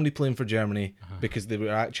abuse to somebody playing for Germany because they were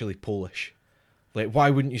actually Polish. Like, why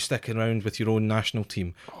wouldn't you stick around with your own national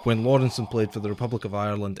team when Lawrenson played for the Republic of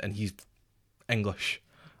Ireland and he's English?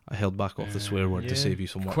 I held back off the swear word to save you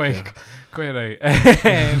some work. Quite right.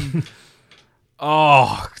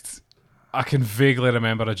 I can vaguely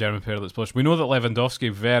remember a German player that's Polish. We know that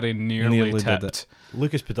Lewandowski very nearly Did tipped. it.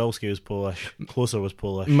 Lucas Podolski was Polish. Closer was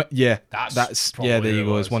Polish. Yeah, That's that's probably yeah. There who you it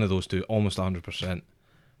go. was. It's one of those two, almost 100%.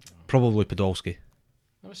 Probably Podolski.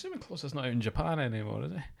 I'm assuming Klose's not out in Japan anymore,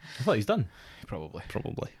 is he? I thought he's done. Probably.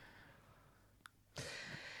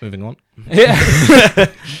 Moving on. Yeah.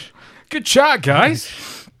 Good chat,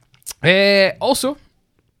 guys. Also,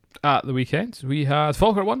 at the weekend, we had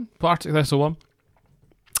Falkirk 1, Partick Thistle 1.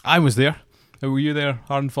 I was there. Were you there,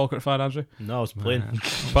 Harden Falkirk fan, Andrew? No, I was playing.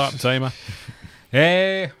 Part-timer.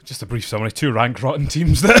 Just a brief summary. 2 rank-rotten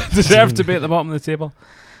teams that deserve to be at the bottom of the table.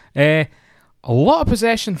 A lot of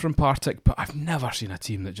possession from Partick, but I've never seen a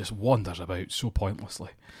team that just wanders about so pointlessly.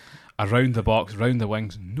 Around the box, round the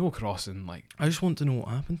wings, no crossing. I just want to know what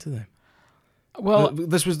happened to them. Well,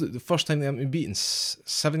 this was the first time they haven't been beaten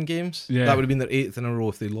 7 games. Yeah. That would have been their 8th in a row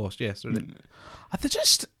if they lost yesterday. I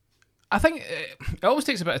think it always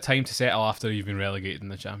takes a bit of time to settle after you've been relegated in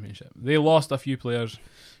the Championship. They lost a few players.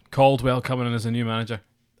 Caldwell coming in as a new manager.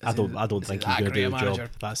 I don't think he's going to do the job.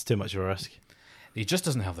 That's too much of a risk. He just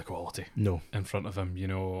doesn't have the quality No. in front of him,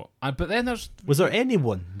 But then there's... Was there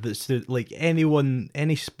anyone that stood,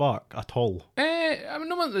 any spark at all?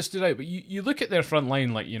 no one that stood out, but you look at their front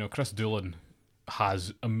line, Chris Doolan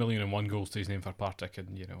has 1,001 goals to his name for Partick, and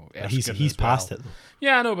Erskine he's as well. past it though.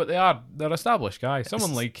 Yeah, I know, but they're established guys.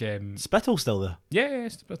 Someone like Spittle's still there. yeah,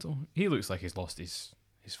 Spittle. He looks like he's lost his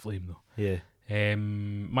flame though. Yeah.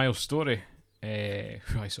 Miles Story,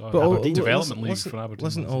 who I saw But Aberdeen Development League for Aberdeen.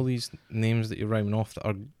 Listen to all these names that you're rhyming off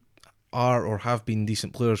that are or have been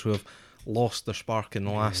decent players who have lost their spark in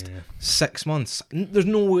the last 6 months. There's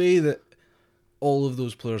no way that all of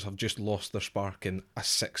those players have just lost their spark in a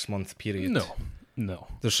 6-month period. No.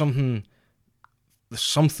 There's something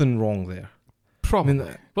wrong there.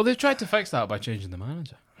 Probably. Well, they tried to fix that by changing the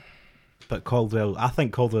manager. But I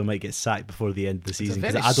think Caldwell might get sacked before the end of the season.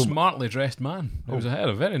 He's a very smartly dressed man. He was had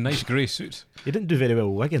a very nice grey suit. He didn't do very well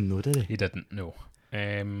with Wigan though, did he? He didn't, no.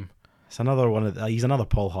 It's another one. He's another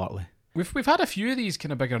Paul Hartley. We've had a few of these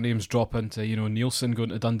kind of bigger names drop into, Nielsen going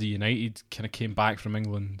to Dundee United, kind of came back from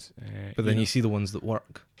England. But then you see the ones that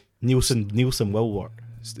work. Nielsen will work.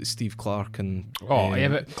 Steve Clark and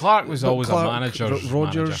but Clark was always a manager.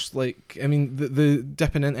 Rogers, the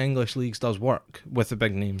dipping in English leagues does work with the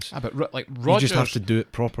big names. But Rogers, you just have to do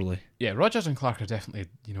it properly. Yeah, Rogers and Clark are definitely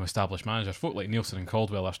established managers. Folk like Nielsen and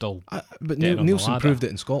Caldwell are still. But Nielsen proved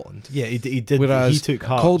it in Scotland. Yeah, he did. Whereas he took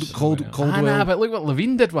Hearts. Caldwell. But look what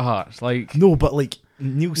Levine did with Hearts. No, but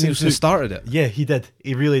Nielsen started it. Yeah, he did.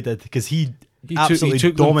 He really did because he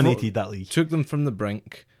absolutely dominated that league. Took them from the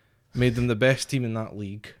brink. Made them the best team in that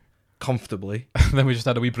league, comfortably. Then we just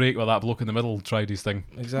had a wee break while that bloke in the middle tried his thing.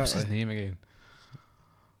 Exactly. What's his name again?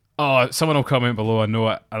 Oh, someone will comment below, I know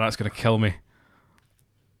it, and that's going to kill me.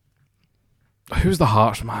 Who's the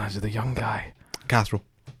Hearts manager, the young guy? Cathro.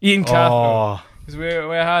 Ian Cathro. Oh. Because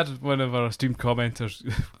we had one of our esteemed commenters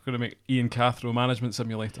going to make Ian Cathro Management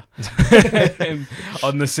Simulator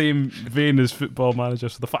on the same vein as Football Manager,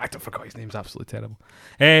 so the fact I forgot his name's absolutely terrible.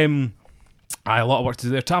 A lot of work to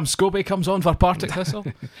do there. Tam Scobie comes on for Partick Thistle.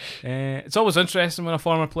 It's always interesting when a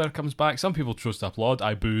former player comes back. Some people chose to applaud.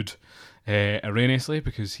 I booed erroneously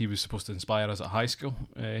because he was supposed to inspire us at high school.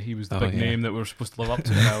 He was the big name that we were supposed to live up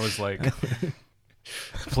to, and I was like,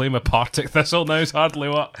 playing with Partick Thistle now is hardly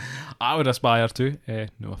what I would aspire to.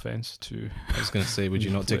 No offence to. I was going to say, would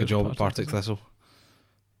you not take a job at Partick Thistle?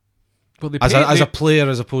 Well, as a player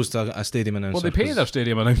as opposed to a stadium announcer. Well, they pay their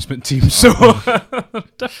stadium announcement team, so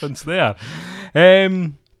difference there.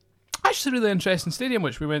 Actually, really interesting stadium,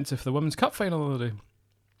 which we went to for the Women's Cup final the other day.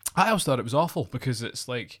 I always thought it was awful because it's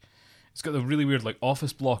got the really weird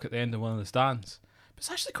office block at the end of one of the stands. But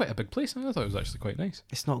it's actually quite a big place, and I thought it was actually quite nice.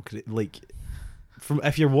 It's not great.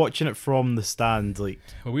 If you're watching it from the stand, well,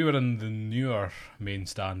 we were in the newer main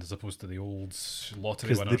stand as opposed to the old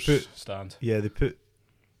lottery winners stand. Yeah, they put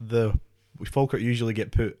Falkirk usually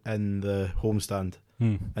get put in the home stand,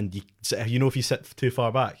 and if you sit too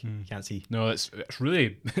far back, you can't see. No, it's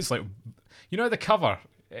really like the cover.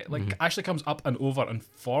 It actually comes up and over and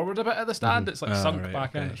forward a bit at the stand. It's sunk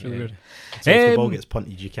back in. It's really weird. So if the ball gets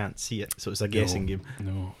punted, you can't see it. So it's a guessing game.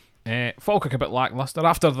 No. Falkirk a bit lacklustre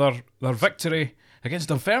after their victory against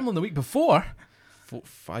Dunfermline the week before.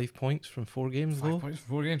 5 points from 4 games, 5 points from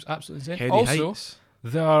 4 games, absolutely insane. Heady Also, heights.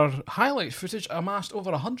 their highlight footage amassed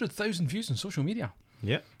over 100,000 views on social media.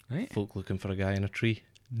 Yep. Right? Folk looking for a guy in a tree.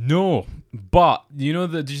 No, but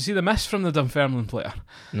did you see the miss from the Dunfermline player?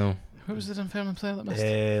 No. Who was the Dunfermline player that missed?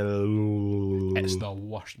 It's the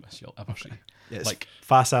worst miss you'll ever see. It's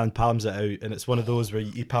Fasan palms it out, and it's one of those where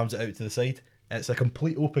he palms it out to the side. It's a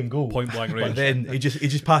complete open goal, Point blank range. But then he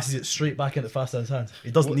just passes it straight back into Fasan's hands. He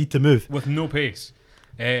doesn't need to move with no pace.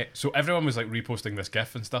 So everyone was reposting this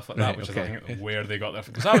GIF and stuff like that, which is I think where they got their.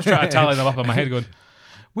 Because I was trying to tally them up in my head, going,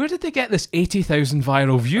 where did they get this 80,000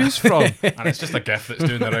 viral views from? And it's just a gif that's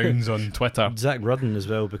doing the rounds on Twitter. Zach Rudden as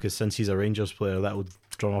well, because since he's a Rangers player, that would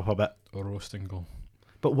draw him up a bit. A roasting goal.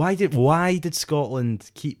 But why did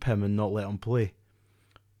Scotland keep him and not let him play?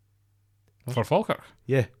 For Falkirk?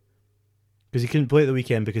 Yeah. Because he couldn't play at the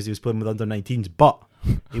weekend because he was playing with under-19s, but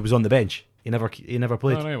he was on the bench. He never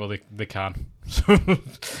played. Oh, right, well, they can.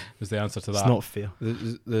 Is the answer to that. It's not fair.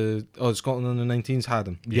 The Scotland under 19s had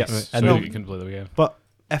him. Yes, Right. so I know. you couldn't play the weekend. But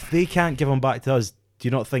if they can't give him back to us, do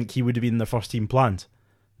you not think he would have been in their first team planned?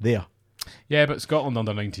 There. Yeah, but Scotland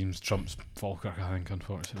under 19s trumps Falkirk, I think,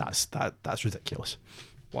 unfortunately. That's ridiculous.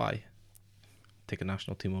 Why? Take a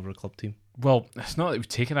national team over a club team. Well, it's not that we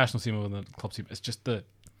take a national team over the club team, it's just the...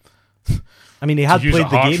 I mean, he had to use played a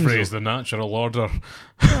the harsh games. phrase, though. the natural order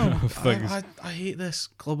No, of things. I hate this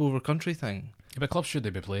club over country thing. Yeah, but clubs should they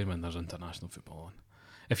be playing when there's international football on?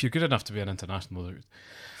 If you're good enough to be an international,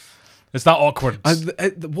 it's that awkward.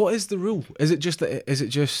 What is the rule? Is it just that? Is it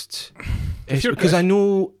just? If you're- Because I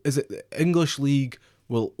know is it the English league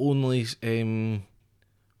will only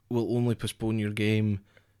postpone your game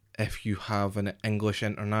if you have an English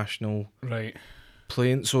international Right.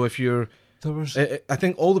 playing. So if you're, There was... I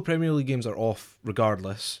think all the Premier League games are off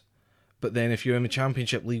regardless. But then if you're in the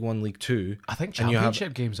Championship, League 1, League 2, I think and you have-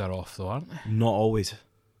 championship games are off though, aren't they? Not always.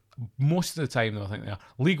 Most of the time though, I think they are.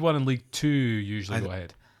 League 1 and League 2 usually go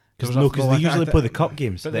ahead. Because There was they usually play the cup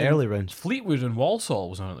games, But the then early rounds. Fleetwood and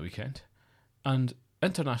Walsall was on at the weekend, and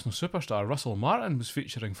international superstar Russell Martin was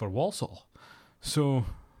featuring for Walsall. So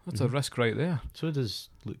that's a risk right there. So does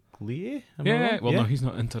Luke Lee? Am I Yeah. wrong? Well, no, he's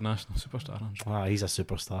not international superstar. I'm He's a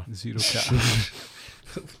superstar. zero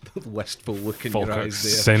cat. wistful look in Falkirk your eyes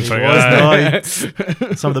there. centric. He was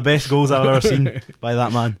not. Some of the best goals I've ever seen by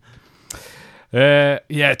that man.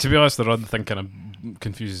 Yeah, to be honest, the run thing kind of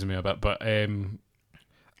confuses me a bit, but It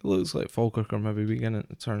looks like Falkirk are maybe beginning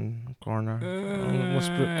to turn a corner.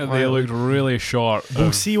 they looked really short.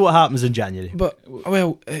 We'll see what happens in January. But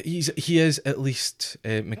well, he is at least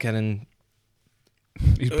McKinnon.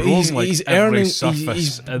 He's blown like every earning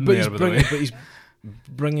surface in but there, by the way. but he's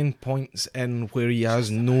bringing points in where he has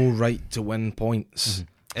no right to win points.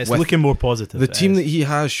 It's With looking more positive. The it team is. that he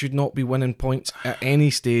has should not be winning points at any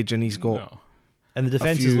stage, and he's got. No. And the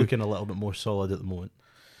defence is few- looking a little bit more solid at the moment.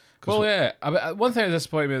 Well, yeah. One thing that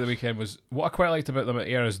disappointed me at the weekend was what I quite liked about them at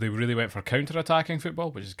Ayr is they really went for counter-attacking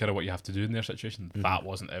football, which is kind of what you have to do in their situation. That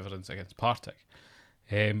wasn't evidence against Partick.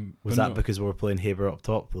 Was that because we were playing Haber up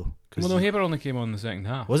top though? 'Cause- Well, no, Haber only came on in the second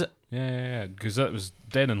half. was it? Yeah, because that was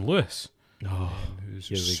Denon Lewis, Oh, who's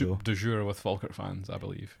here we soup go. de jour with Falkirk fans, I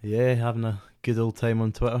believe. Yeah, having a good old time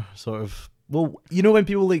on Twitter, sort of. Well, you know when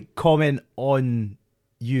people like comment on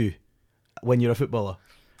you when you're a footballer,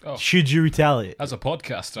 Oh, should you retaliate? as a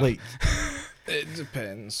podcaster. Like, It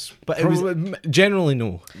depends. but it was Generally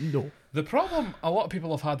no. no. The problem a lot of people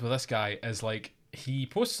have had with this guy is like he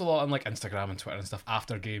posts a lot on like Instagram and Twitter and stuff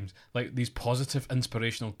after games, like these positive,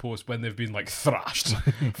 inspirational posts when they've been like thrashed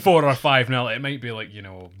 4 or 5-0. It might be like, you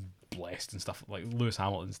know, blessed and stuff like Lewis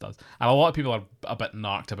Hamilton's does, and a lot of people are a bit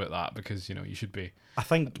narked about that because you know you should be I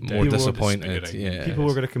think More people were- disappointed. disappointed. Yeah. People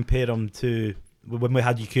were going to compare him to when we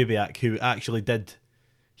had Jakubiak, who actually did.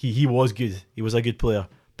 He was good. He was a good player,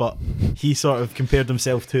 but he sort of compared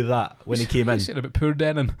himself to that when he came What are in. you saying about poor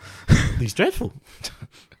Denon? He's dreadful.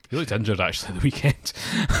 He looked injured actually the weekend.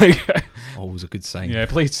 Always a good sign. Yeah,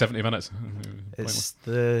 played 70 minutes. It's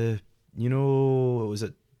what was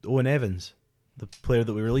it? Owen Evans, the player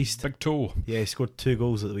that we released. Big toe. Yeah, he scored 2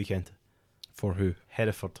 goals at the weekend. For who?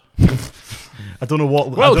 Hereford. I don't know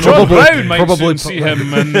what. Well, I don't John know what- Brown might probably- soon see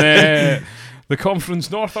him in the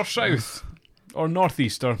conference north or south, or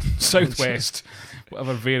northeast or southwest,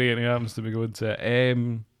 whatever variant he happens to be going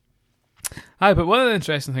to. Aye, but one of the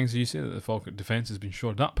interesting things you say that the Falkirk defence has been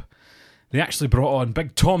shored up. They actually brought on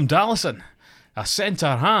Big Tom Dallison, a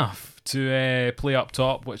centre half, to play up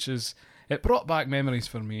top, which is it brought back memories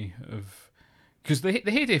for me of because the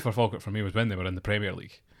heyday for Falkirk for me was when they were in the Premier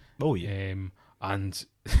League. Oh yeah. And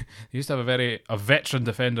they used to have a veteran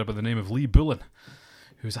defender by the name of Lee Bullen,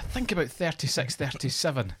 who was I think about 36,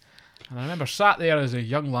 37. And I remember sat there as a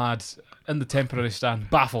young lad in the temporary stand,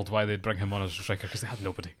 baffled why they'd bring him on as a striker because they had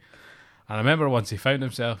nobody. And I remember once he found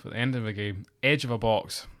himself at the end of a game, edge of a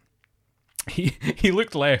box. He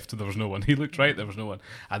looked left, there was no one. He looked right, there was no one.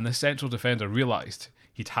 And the central defender realised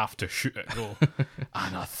he'd have to shoot it goal.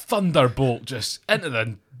 And a thunderbolt just into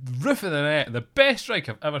the roof of the net. The best strike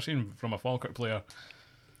I've ever seen from a Falkirk player.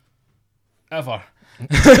 Ever.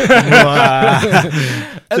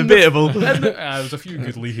 Debatable. There was a few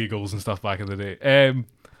good Leahy goals and stuff back in the day.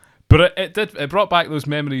 But it brought back those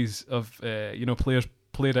memories of players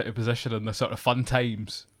played out of position and the sort of fun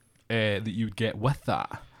times that you would get with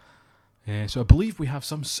that. So I believe we have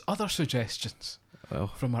some other suggestions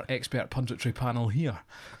from our expert punditry panel here.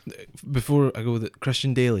 Before I go,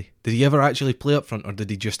 Christian Daly, did he ever actually play up front, or did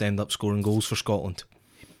he just end up scoring goals for Scotland?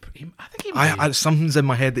 I think he might. Something's in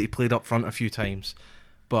my head that he played up front a few times,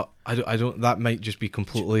 but I don't. That might just be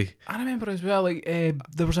completely. I remember as well, like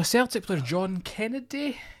there was a Celtic player, John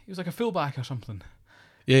Kennedy. He was like a fullback or something.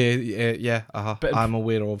 Yeah. But I'm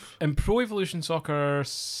aware of. In Pro Evolution Soccer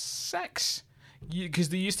 6, because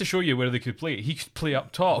they used to show you where they could play. He could play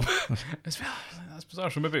up top as well. That's bizarre.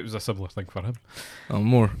 So maybe it was a similar thing for him.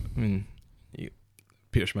 More. I mean,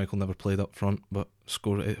 Peter Schmeichel never played up front, but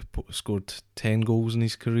scored 10 goals in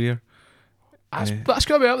his career. That's got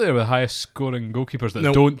to be up there with the highest scoring goalkeepers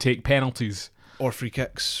that don't take penalties or free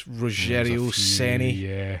kicks. Rogerio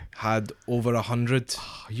Ceni had over 100.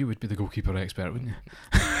 Oh, you would be the goalkeeper expert, wouldn't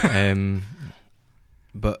you?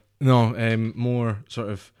 But no, more sort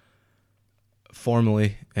of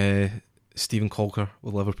formally, Stephen Colker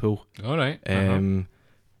with Liverpool. All right.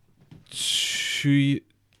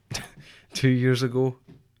 3 years ago,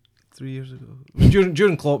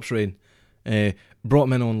 during Klopp's reign, brought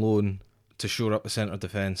him in on loan to shore up the centre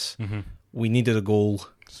defence. Mm-hmm. We needed a goal,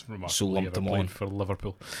 so lumped him on for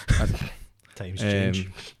Liverpool. Times change.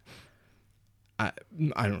 I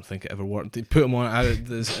don't think it ever worked. They put him on.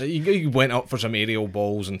 He went up for some aerial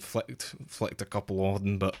balls and flicked a couple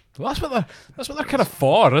on, but well, that's what they're kind of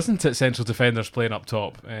for, isn't it? Central defenders playing up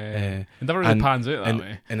top. It never really pans out that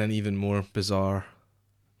way. In an even more bizarre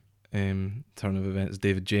turn of events,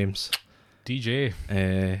 David James, DJ,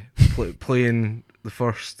 playing the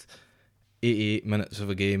first 88 minutes of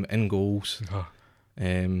a game in goals.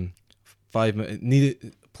 5 minutes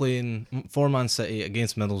playing for Man City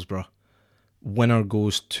against Middlesbrough. Winner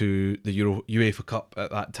goes to the UEFA Cup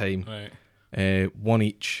at that time. Right. One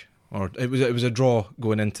each, or it was a draw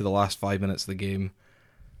going into the last 5 minutes of the game.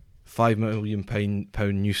 £5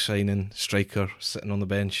 million new signing, striker sitting on the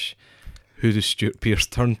bench. Who does Stuart Pearce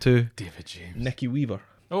turn to? David James. Nicky Weaver.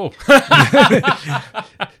 Oh.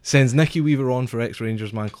 Sends Nicky Weaver on for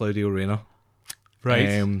ex-Rangers man Claudio Reyna.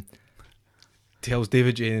 Right. Tells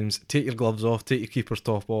David James, take your gloves off, take your keeper's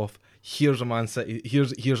top off. Here's a Man City.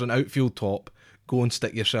 Here's an outfield top. Go and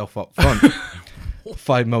stick yourself up front.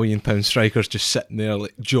 £5 million striker's just sitting there,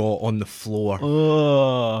 like jaw on the floor.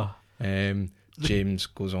 Oh. James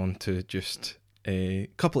goes on to just a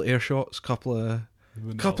couple of air shots, couple of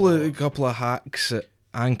hacks at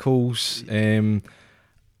ankles, and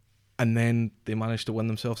then they managed to win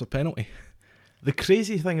themselves a penalty. The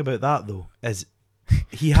crazy thing about that though is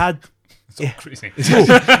he had. It's all crazy.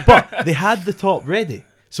 But they had the top ready.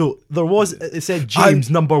 So there was, it said James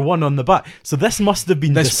number 1 on the back. So this must have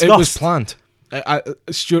been discussed. It was planned.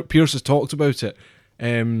 Stuart Pearce has talked about it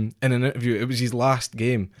in an interview. It was his last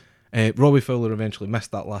game. Robbie Fowler eventually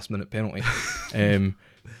missed that last minute penalty.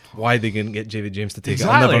 Why they didn't get David James to take it,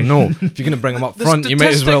 I'll never know. If you're going to bring him up front, you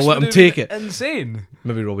might as well let him take it. Insane.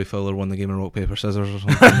 Maybe Robbie Fowler won the game of rock, paper, scissors or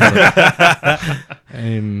something.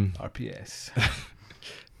 RPS.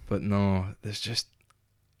 But no, there's just...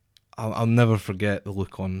 I'll never forget the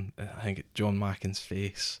look on, I think, John Mackin's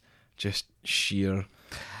face. Just sheer...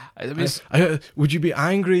 would you be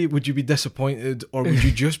angry? Would you be disappointed? Or would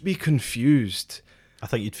you just be confused? I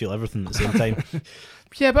think you'd feel everything at the same time.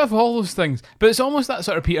 Yeah, a bit of all those things. But it's almost that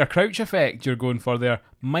sort of Peter Crouch effect you're going for there,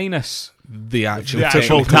 minus the actual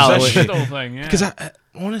positional thing. Yeah. Because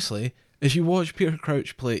honestly, if you watch Peter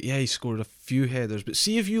Crouch play, he scored a few headers, but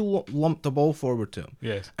see if you lumped the ball forward to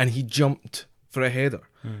him, and he jumped for a header,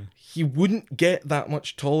 he wouldn't get that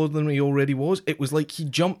much taller than he already was. It was like he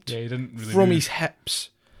jumped he didn't really from move. his hips,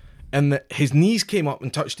 and his knees came up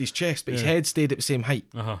and touched his chest, but his head stayed at the same height.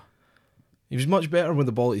 He was much better with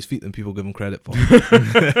the ball at his feet than people give him credit for.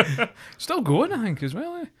 Still going, I think, as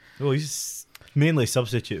well. Eh? Well, he's mainly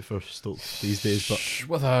substitute for Stokes these days, but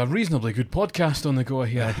with a reasonably good podcast on the go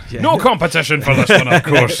here. No competition for this one, of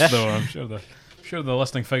course. Though I'm sure the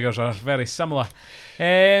listening figures are very similar.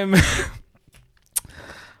 I'm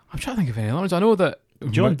trying to think of any other ones. I know that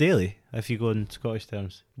John Daly, if you go in Scottish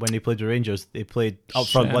terms, when they played the Rangers, they played up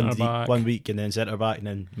front one week and then centre back and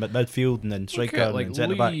then midfield and then striker and then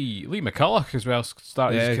centre back. Lee McCulloch as well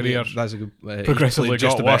started his career. That's a good. Progressively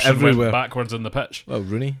got worse and went backwards in the pitch. Well,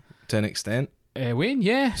 Rooney to an extent. Wayne,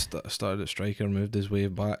 yeah, started at striker, moved his way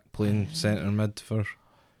back, playing centre mid for.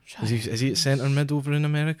 Is he at centre mid over in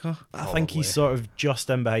America? I think he's sort of just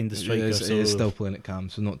in behind the striker. He's still playing at Cam,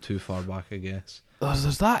 so not too far back, I guess.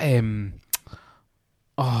 There's that.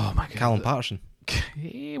 Oh my god, Callum Patterson.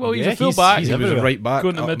 Well, he's a full back. He was a right back.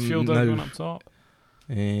 Going to midfield and going up top.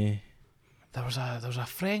 There was a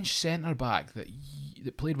French centre back that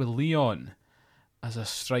played with Lyon as a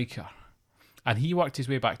striker, and he worked his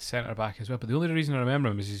way back to centre back as well. But the only reason I remember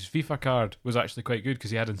him is his FIFA card was actually quite good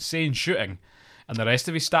because he had insane shooting, and the rest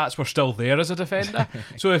of his stats were still there as a defender.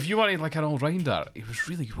 So if you wanted like an all-rounder, he was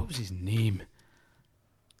really good. What was his name?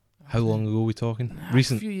 How long ago are we talking? A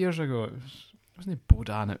Recent. few years ago. Wasn't it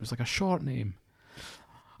Bodan? It was like a short name.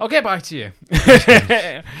 I'll get back to you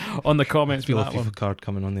on the comments for Feel a that one. FIFA card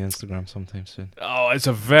coming on the Instagram sometime soon. Oh, it's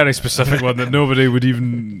a very specific one that nobody would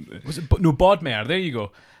even... Was it? No, Bodmer. There you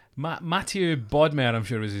go. Mathieu Bodmer, I'm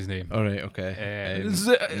sure was his name. All right, okay.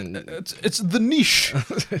 It's the niche.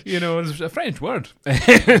 You know, it's a French word.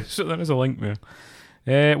 So there is a link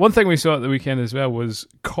there. One thing we saw at the weekend as well was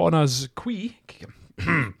Connah's Quay.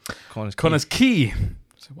 Connah's Quay.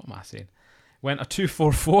 So what am I saying? Went a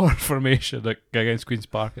 2-4-4 formation against Queen's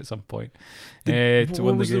Park at some point. To what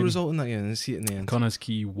win was the the game. result in that game? I didn't see it in the end. Connah's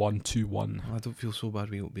Quay 1-2-1. I don't feel so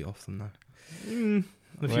bad we got beat off them now.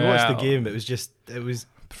 If you watched the game, it was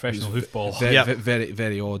Professional hoofball. Very, very,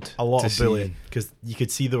 very odd. a lot to of see. bullying because you could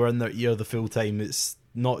see they were in their ear the full time. It's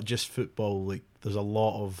not just football. Like there's a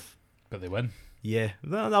lot of But they win.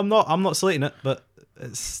 I'm not slating it, but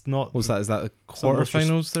it's not. What was that? Is that the Some was just-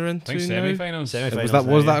 quarterfinals they're into I think now? semi-finals. Semi-finals.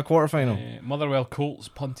 Was that a quarterfinal? Motherwell Colts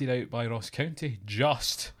punted out by Ross County.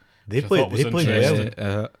 Just. They which I played. thought was They played well.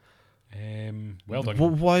 interesting. Well done.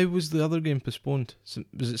 Why was the other game postponed?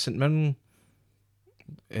 Was it St Mirren?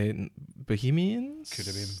 Bohemians? Could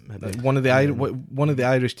have been. One of the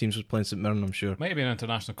Irish teams was playing St Mirren, I'm sure. Might have been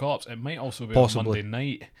international co-ops. It might also be Possibly. on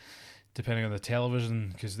Monday night, depending on the television,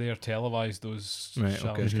 because they are televised, those Right,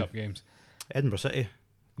 Challenge okay. Cup games. Edinburgh City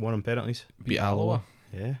won on penalties. Beat Alloa.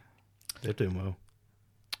 Yeah, they're doing well.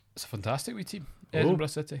 It's a fantastic wee team. Oh. Edinburgh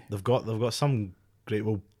City. They've got some great.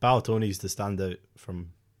 Well, Ballatone's to stand out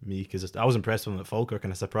from me because I was impressed with them at Falkirk,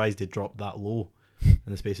 and I'm surprised they dropped that low in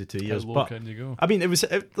the space of 2 years. How low But can you go? I mean,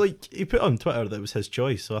 like he put on Twitter that it was his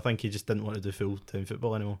choice, so I think he just didn't want to do full time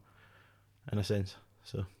football anymore, in a sense.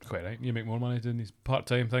 So Quite right. You make more money doing these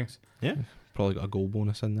part-time things. yeah, Probably got a goal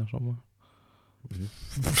bonus in there somewhere.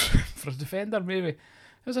 For a defender, maybe.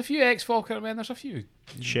 There's a few ex-Falkirk men. There's a few.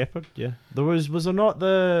 Shepherd. Yeah, was there not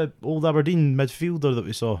the old Aberdeen midfielder that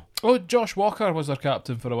we saw? Oh, Josh Walker was their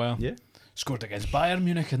captain for a while. Yeah. Scored against Bayern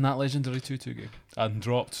Munich in that legendary 2-2 game and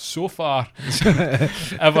dropped so far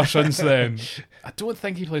ever since then. I don't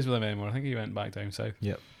think he plays with them anymore. I think he went back down south.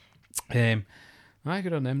 Yep. I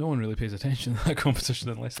good on them. No one really pays attention to that competition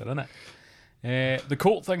unless they're in it. The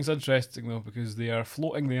Colt thing's interesting though because they are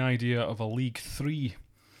floating the idea of a League 3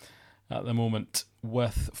 at the moment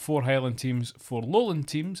with 4 Highland teams, 4 Lowland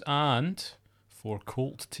teams and 4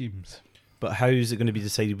 Colt teams. But how is it going to be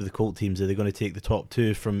decided with the Colt teams? Are they going to take the top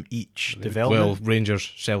 2 from each Well, development? Rangers,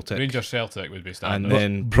 Celtic. Rangers Celtic would be standard. And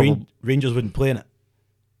then probably Rangers wouldn't play in it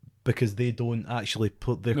because they don't actually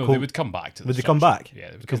put their no, Colt. they would come back to the Would they come structure. back? Yeah,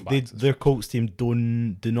 they would Because come back to the their Colts team do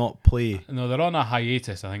not play. No, they're on a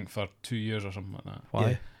hiatus, I think, for 2 years or something like that.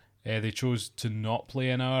 Why? They chose to not play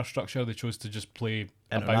in our structure. They chose to just play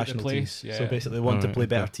about the International place. teams. Yeah. So basically, they want to Alright, play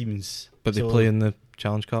better okay. teams. But they So- play in the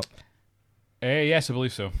Challenge Cup. Yes, I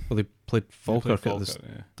believe so. Well, they played They Falkirk played at the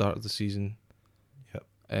Falkirk, yeah. start of the season.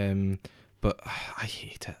 Yep. But I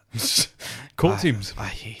hate it. Colt teams. I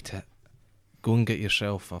hate it. Go and get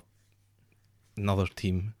yourself another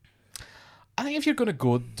team. I think if you're going to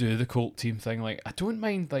go do the Colt team thing, like I don't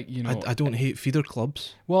mind, like I don't hate feeder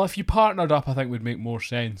clubs. Well, if you partnered up, I think would make more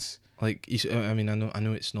sense. Like I mean, I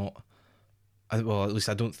know it's not. Well, at least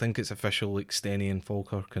I don't think it's official. Like Steny and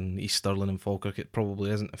Falkirk and East Stirling and Falkirk, it probably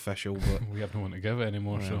isn't official. But We have no one to give it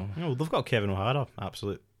anymore. So, No, they've got Kevin O'Hara,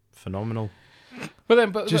 absolute phenomenal.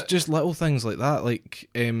 but just little things like that. Like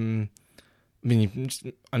I mean,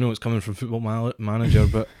 I know it's coming from Football Manager,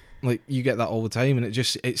 but like you get that all the time, and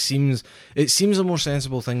it seems a more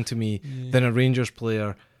sensible thing to me than a Rangers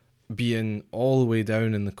player being all the way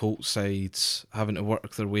down in the Colts sides, having to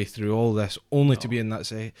work their way through all this, only to be in that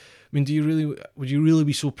side. I mean, would you really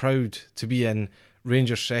be so proud to be in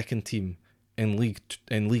Rangers' second team in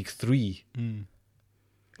League 3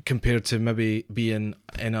 compared to maybe being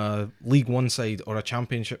in a League 1 side or a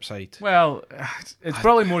Championship side? Well, it's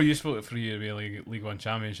probably more useful for you to be a League One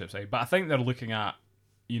Championship side, but I think they're looking at,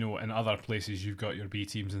 in other places you've got your B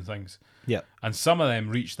teams and things. Yeah. And some of them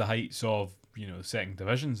reach the heights of, second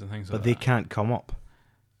divisions and things like But that. they can't come up.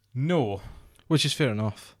 No. Which is fair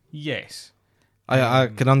enough. Yes. I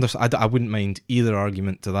can understand. I wouldn't mind either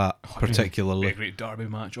argument to that Be a particularly. great derby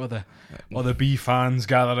match, or the B fans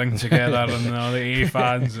gathering together and all the A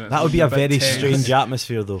fans. That would be a very tense. strange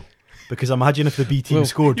atmosphere, though, Because imagine if the B team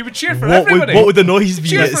scored. You would cheer for what everybody. What would the noise be?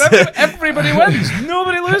 Cheer for everybody wins.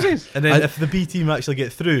 Nobody loses. And then if the B team actually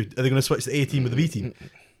get through, are they going to switch the A team with the B team?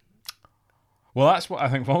 Well, that's what I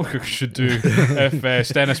think Falkirk should do if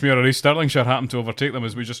Stennismuir or East Stirlingshire happen to overtake them,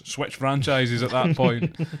 is we just switch franchises at that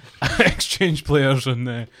point. Exchange players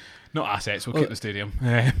and not assets, we'll keep the stadium.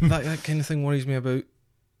 That kind of thing worries me about,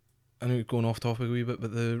 I know we're going off topic a wee bit,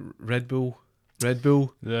 but the Red Bull,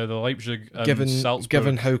 the Leipzig and Salzburg.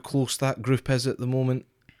 Given how close that group is at the moment.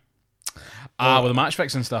 With the match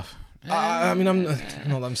fixing stuff. I mean, I'm not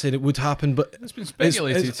that I'm saying it would happen, but it's been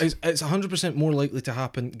speculated. It's 100% more likely to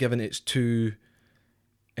happen given it's two.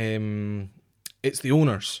 It's the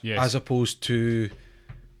owners as opposed to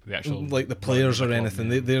the actual like the players or anything.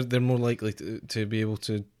 They're more likely to be able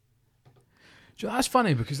to. That's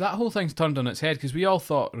funny because that whole thing's turned on its head because we all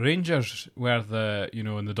thought Rangers were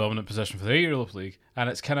in the dominant position for the Europa League, and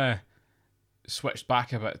it's kind of switched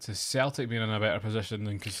back a bit to Celtic being in a better position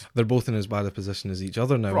than because they're both in as bad a position as each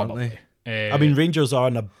other now, probably. aren't they? I mean, Rangers are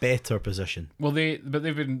in a better position. Well, they're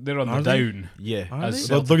on Are the they? down. Yeah,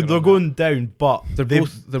 They're going down, but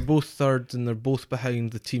they're both third and they're both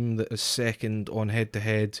behind the team that is second on head to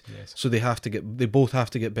head. Yes. So they both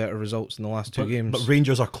have to get better results in the last two games. But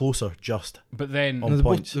Rangers are closer, just. But then No,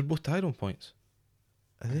 points. they're both tied on points.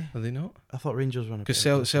 Are they? Are they not? I thought Rangers were on a Because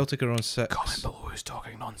better Celtic are on 6. comment below who's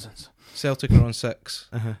talking nonsense. Celtic are on 6.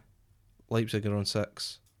 Uh-huh. Leipzig are on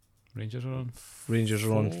 6. Rangers are on. Rangers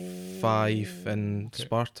are on 5 and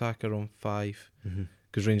Spartak are on 5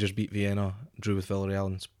 because Rangers beat Vienna, drew with Villarreal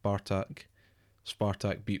and Spartak.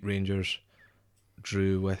 Spartak beat Rangers,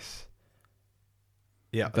 drew with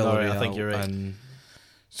Villarreal. I think you're right. And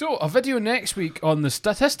So, a video next week on the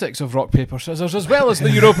statistics of rock, paper, scissors, as well as the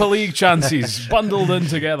Europa League chances bundled in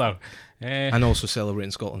together. and also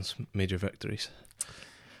celebrating Scotland's major victories.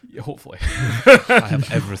 Hopefully. I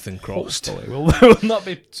have everything crossed. We'll not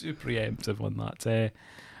be too preemptive on that.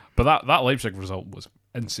 But that Leipzig result was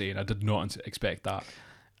insane. I did not expect that.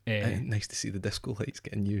 Nice to see the disco lights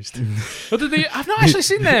getting used. But did they? I've not actually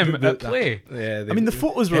seen them at play. Yeah, I mean, the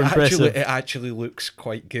photos were impressive. It actually looks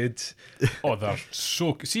quite good. Oh, they're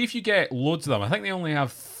so. See if you get loads of them. I think they only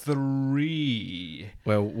have 3.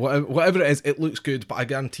 Well, whatever it is, it looks good. But I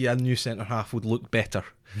guarantee a new centre half would look better.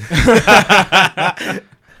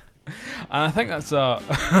 And I think that's a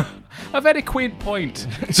very quaint point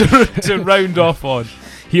to round off on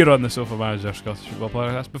here on the Sofa Manager Scottish Football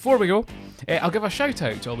Podcast. Before we go, I'll give a shout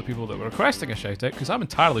out to all the people that were requesting a shout out because I'm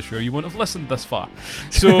entirely sure you won't have listened this far.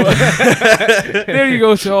 So there you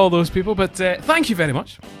go to all those people. But thank you very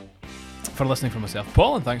much for listening from myself,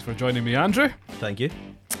 Paul, and thanks for joining me, Andrew. Thank you.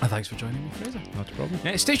 And thanks for joining me, Fraser. Not a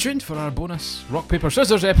problem. Stay tuned for our bonus Rock, Paper,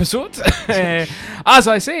 Scissors episode, as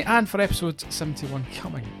I say, and for episode 71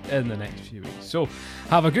 coming in the next few weeks. So,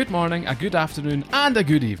 have a good morning, a good afternoon, and a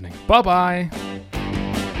good evening. Bye-bye.